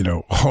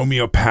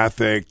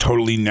 homeopathic,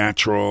 totally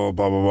natural,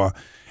 blah, blah, blah.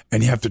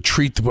 And you have to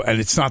treat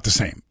and it's not the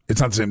same. It's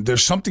not the same.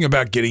 There's something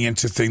about getting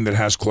into a thing that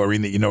has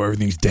chlorine that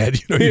everything's dead.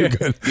 You're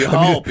good. You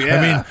hope,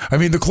 yeah. I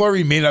mean, the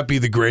chlorine may not be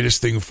the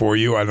greatest thing for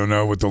you. I don't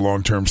know what the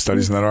long-term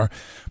studies on that are.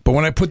 But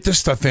when I put this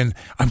stuff in,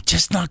 I'm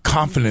just not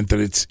confident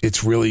that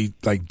it's really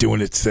like doing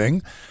its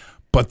thing.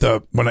 But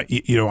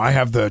I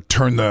have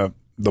turn the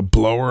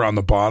blower on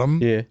the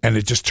bottom, and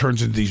it just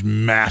turns into these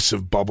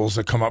massive bubbles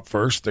that come up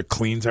first that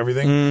cleans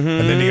everything,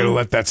 and then you got to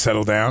let that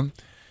settle down.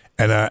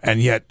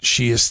 And yet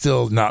she is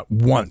still not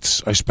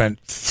once. I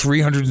spent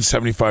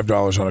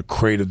 $375 on a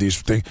crate of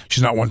these things.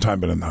 She's not one time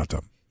been in the hot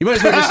tub. You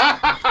might as well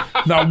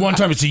just not one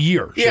time. It's a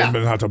year. She hasn't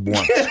been in the hot tub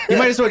once. You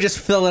might as well just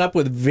fill it up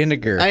with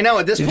vinegar. I know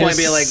at this point,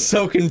 be like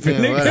soaking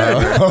vinegar.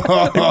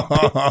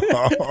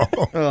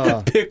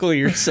 Pickle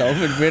yourself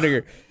in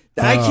vinegar.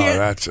 I can't.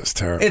 That's just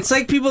terrible. It's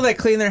like people that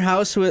clean their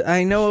house with.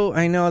 I know.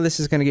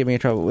 This is going to get me in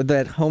trouble with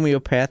that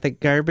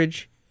homeopathic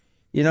garbage.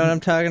 You know what I'm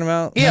talking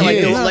about? Yeah,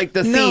 like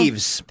the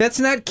thieves. That's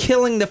not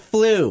killing the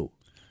flu.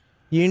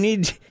 You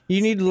need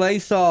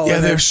Lysol. Yeah,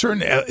 there's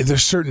certain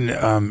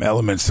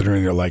elements that are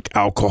in there, like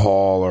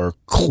alcohol or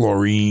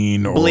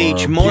chlorine or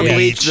bleach. More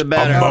bleach, the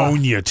better.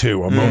 Ammonia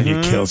too.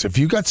 Ammonia kills. If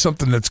you got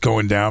something that's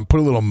going down, put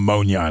a little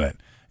ammonia on it.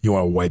 You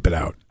want to wipe it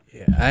out.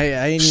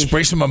 I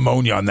spray some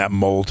ammonia on that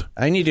mold.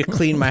 I need to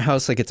clean my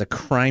house like it's a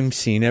crime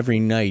scene every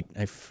night.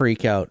 I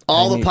freak out.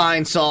 All the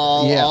Pine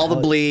Sol, all the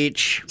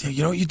bleach. Yeah,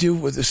 you know what you do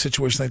with a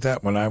situation like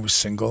that? When I was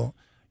single,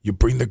 you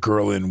bring the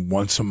girl in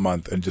once a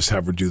month and just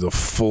have her do the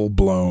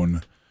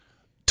full-blown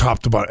top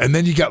to bottom. And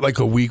then you got like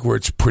a week where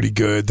it's pretty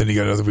good. Then you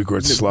got another week where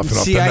it's sloughing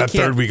off. Then that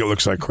third week it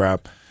looks like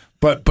crap.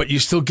 But you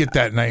still get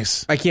that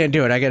nice. I can't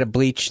do it. I got to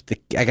bleach the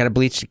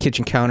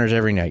kitchen counters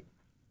every night.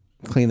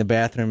 Clean the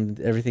bathroom,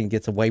 everything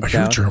gets wiped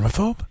out. Are you a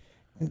germaphobe?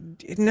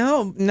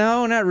 No,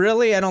 not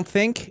really. I don't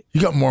think.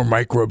 You got more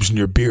microbes in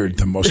your beard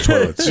than most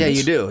toilets. Yeah,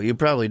 you do. You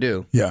probably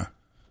do. Yeah,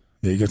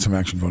 you got some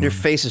action going on. Your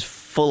face is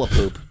full of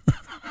poop.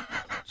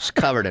 Just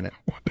covered in it.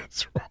 What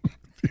is wrong with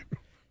you?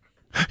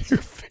 Your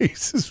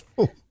face is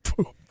full of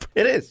poop.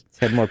 It is. It's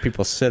had more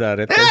people sit on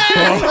it.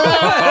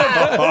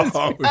 Oh,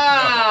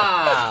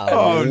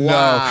 no.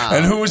 Wow.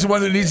 And who was the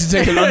one that needs to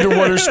take an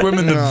underwater swim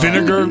in the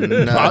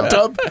vinegar hot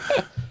tub?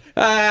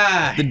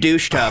 The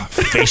douche tub.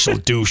 Facial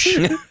douche.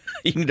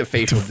 You need a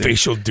facial douche.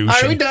 Facial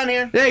douche. Are we done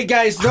here? Hey,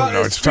 guys.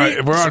 No, it's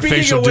fine. We're on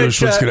facial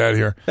douche. Let's get out of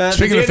here.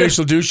 Speaking of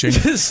facial douching.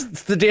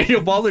 The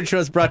Daniel Baldwin Show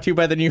is brought to you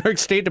by the New York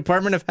State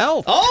Department of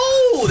Health.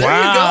 Oh, there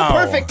you go.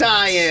 Perfect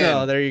tie-in.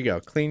 So, there you go.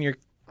 Clean your...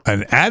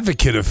 An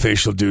advocate of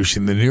facial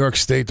douching, the New York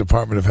State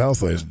Department of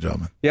Health, ladies and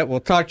gentlemen. Yep, we'll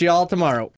talk to you all tomorrow.